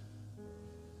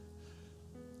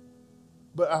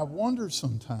 But I wonder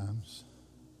sometimes,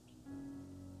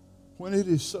 when it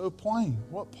is so plain,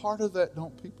 what part of that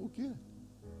don't people get?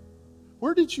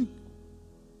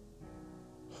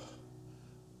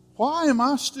 Why am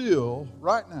I still,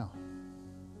 right now,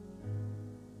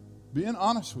 being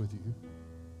honest with you,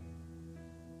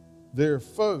 there are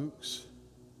folks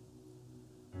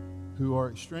who are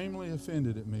extremely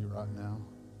offended at me right now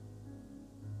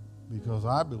because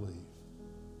I believe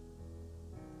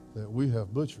that we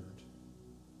have butchered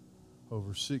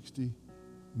over 60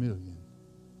 million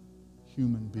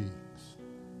human beings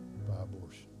by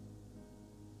abortion.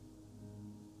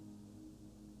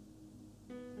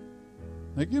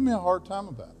 They give me a hard time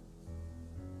about it.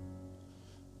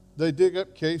 They dig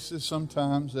up cases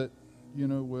sometimes that,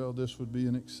 well, this would be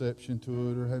an exception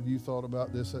to it, or have you thought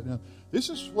about this, that, and the other. This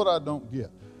is what I don't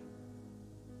get.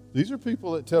 These are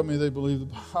people that tell me they believe the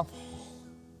Bible.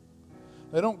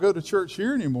 They don't go to church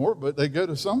here anymore, but they go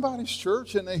to somebody's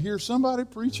church and they hear somebody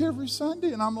preach every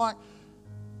Sunday. And I'm like,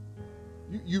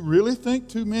 you really think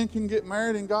two men can get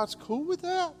married and God's cool with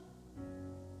that?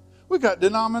 We got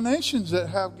denominations that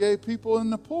have gay people in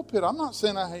the pulpit. I'm not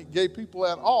saying I hate gay people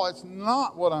at all. It's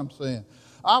not what I'm saying.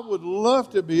 I would love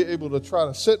to be able to try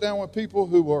to sit down with people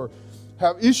who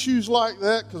have issues like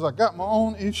that, because I got my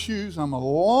own issues. I'm a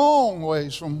long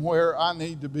ways from where I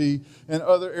need to be in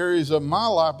other areas of my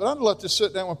life. But I'd love to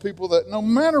sit down with people that no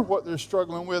matter what they're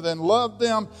struggling with and love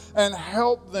them and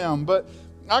help them. But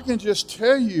I can just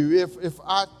tell you, if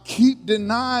I keep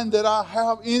denying that I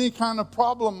have any kind of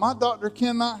problem, my doctor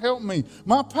cannot help me.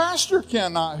 My pastor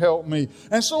cannot help me.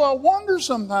 And so I wonder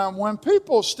sometimes when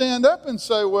people stand up and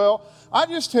say, well, I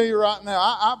just tell you right now,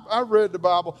 I read the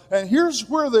Bible, and here's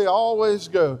where they always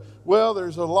go. Well,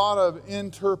 there's a lot of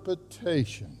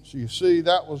interpretations. You see,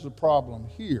 that was the problem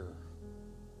here.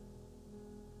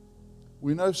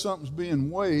 We know something's being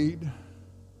weighed.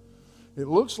 It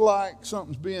looks like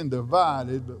something's being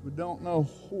divided, but we don't know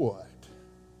what.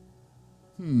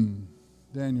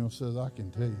 Daniel says, I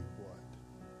can tell you what.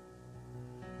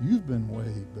 You've been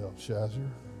weighed, Belshazzar,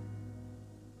 and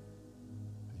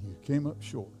you came up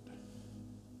short.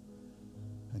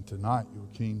 And tonight your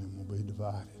kingdom will be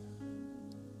divided.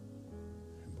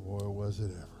 And boy, was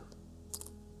it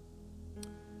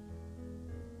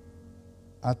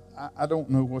ever. I don't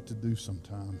know what to do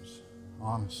sometimes,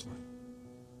 honestly.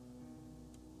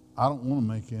 I don't want to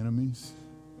make enemies.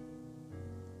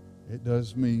 It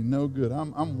does me no good.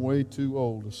 I'm way too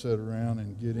old to sit around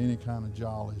and get any kind of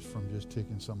jollies from just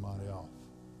ticking somebody off.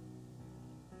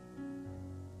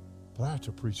 But I have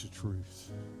to preach the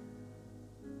truth.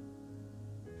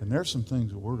 And there's some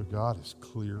things the Word of God is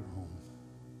clear on.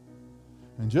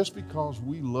 And just because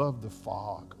we love the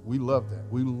fog, we love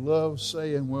that. We love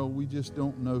saying, well, we just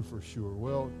don't know for sure.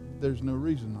 Well, there's no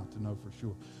reason not to know for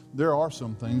sure. There are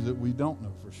some things that we don't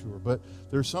know for sure, but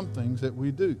there's some things that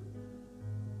we do.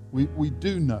 We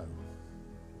do know.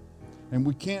 And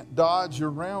we can't dodge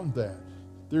around that.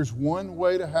 There's one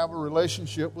way to have a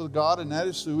relationship with God, and that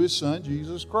is through His Son,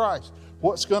 Jesus Christ.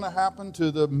 What's going to happen to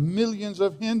the millions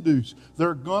of Hindus?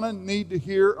 They're going to need to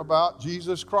hear about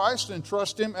Jesus Christ and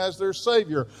trust Him as their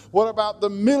Savior. What about the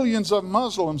millions of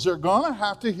Muslims? They're going to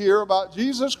have to hear about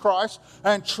Jesus Christ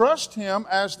and trust Him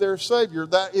as their Savior.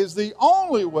 That is the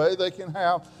only way they can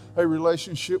have a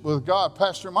relationship with God.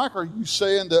 Pastor Mike, are you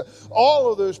saying that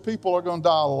all of those people are going to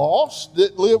die lost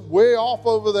that live way off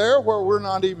over there where we're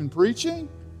not even preaching?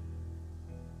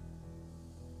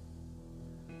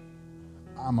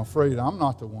 I'm afraid I'm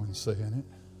not the one saying it.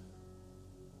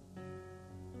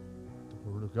 The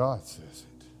Word of God says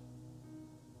it.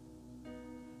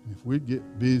 And if we'd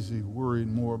get busy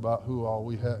worrying more about who all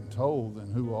we hadn't told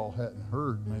than who all hadn't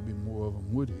heard, maybe more of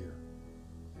them would hear.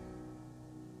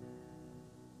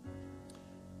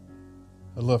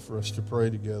 I'd love for us to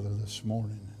pray together this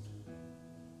morning.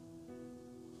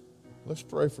 Let's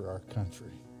pray for our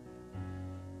country.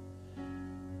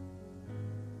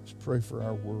 Let's pray for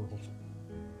our world.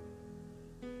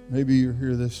 Maybe you're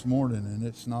here this morning and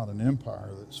it's not an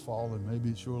empire that's fallen. Maybe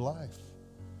it's your life.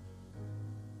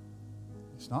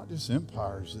 It's not just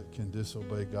empires that can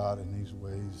disobey God in these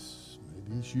ways.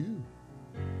 Maybe it's you.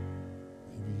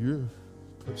 Maybe you've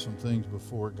put some things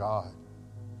before God.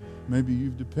 Maybe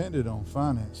you've depended on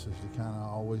finances to kind of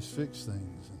always fix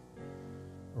things,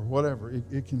 or whatever.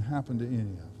 It can happen to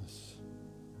any of us.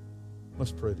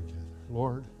 Let's pray together.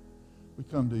 Lord, we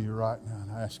come to you right now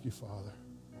and ask you, Father,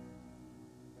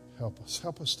 help us.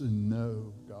 Help us to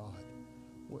know, God,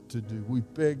 what to do. We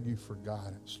beg you for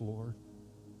guidance, Lord.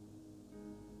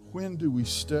 When do we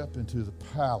step into the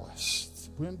palace?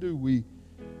 When do we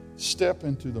step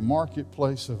into the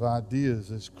marketplace of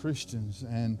ideas as Christians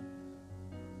and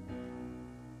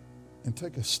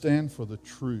take a stand for the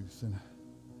truth?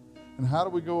 And how do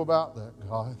we go about that,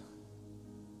 God?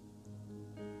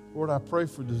 Lord, I pray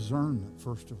for discernment,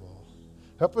 first of all.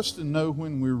 Help us to know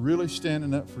when we're really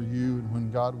standing up for you and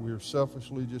when, God, we're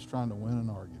selfishly just trying to win an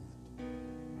argument.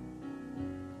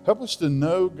 Help us to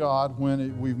know, God,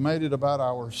 when we've made it about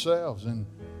ourselves and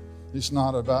it's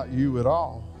not about you at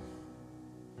all.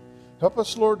 Help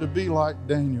us, Lord, to be like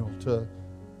Daniel, to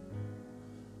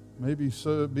maybe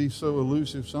be so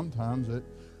elusive sometimes that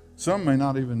some may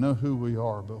not even know who we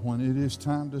are. But when it is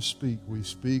time to speak,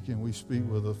 and we speak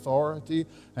with authority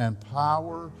and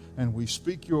power, and we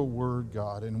speak your word,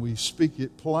 God, and we speak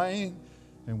it plain,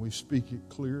 and we speak it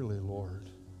clearly, Lord.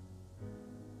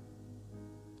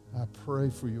 I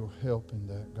pray for your help in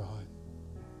that, God.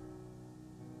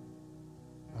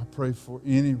 I pray for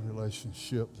any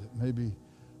relationship that maybe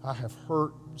I have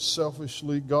hurt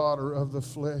selfishly, God, or of the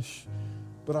flesh.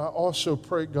 But I also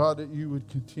pray, God, that you would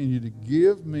continue to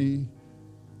give me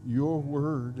your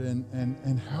word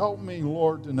and help me,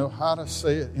 Lord, to know how to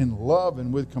say it in love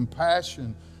and with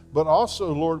compassion, but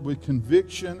also, Lord, with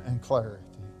conviction and clarity.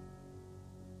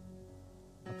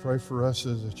 I pray for us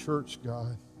as a church,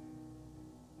 God.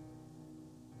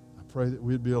 I pray that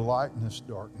we'd be a light in this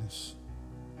darkness.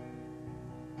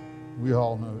 We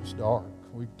all know it's dark.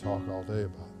 We can talk all day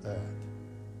about that.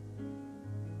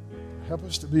 Help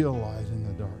us to be a light in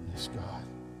the darkness, God.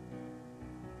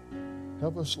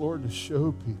 Help us, Lord, to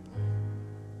show people,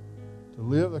 to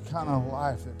live the kind of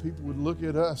life that people would look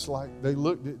at us like they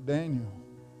looked at Daniel.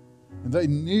 And they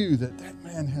knew that that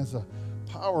man has a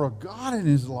power of God in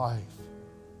his life.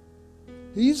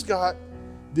 He's got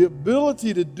the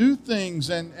ability to do things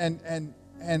and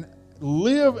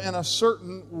live in a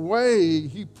certain way.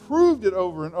 He proved it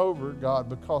over and over, God,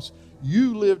 because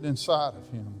you lived inside of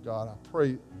him, God. I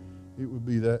pray it would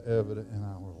be that evident in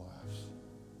our lives.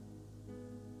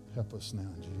 Help us now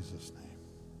in Jesus' name.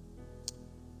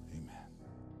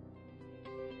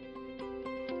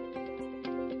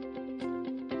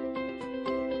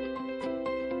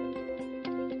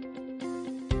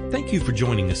 Amen. Thank you for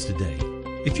joining us today.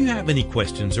 If you have any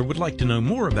questions or would like to know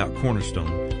more about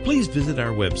Cornerstone, please visit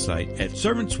our website at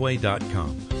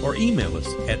servantsway.com or email us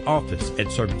at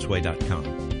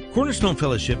office@servantsway.com. Cornerstone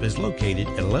Fellowship is located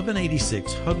at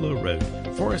 1186 Hudlow Road,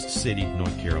 Forest City,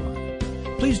 North Carolina.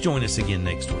 Please join us again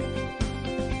next week.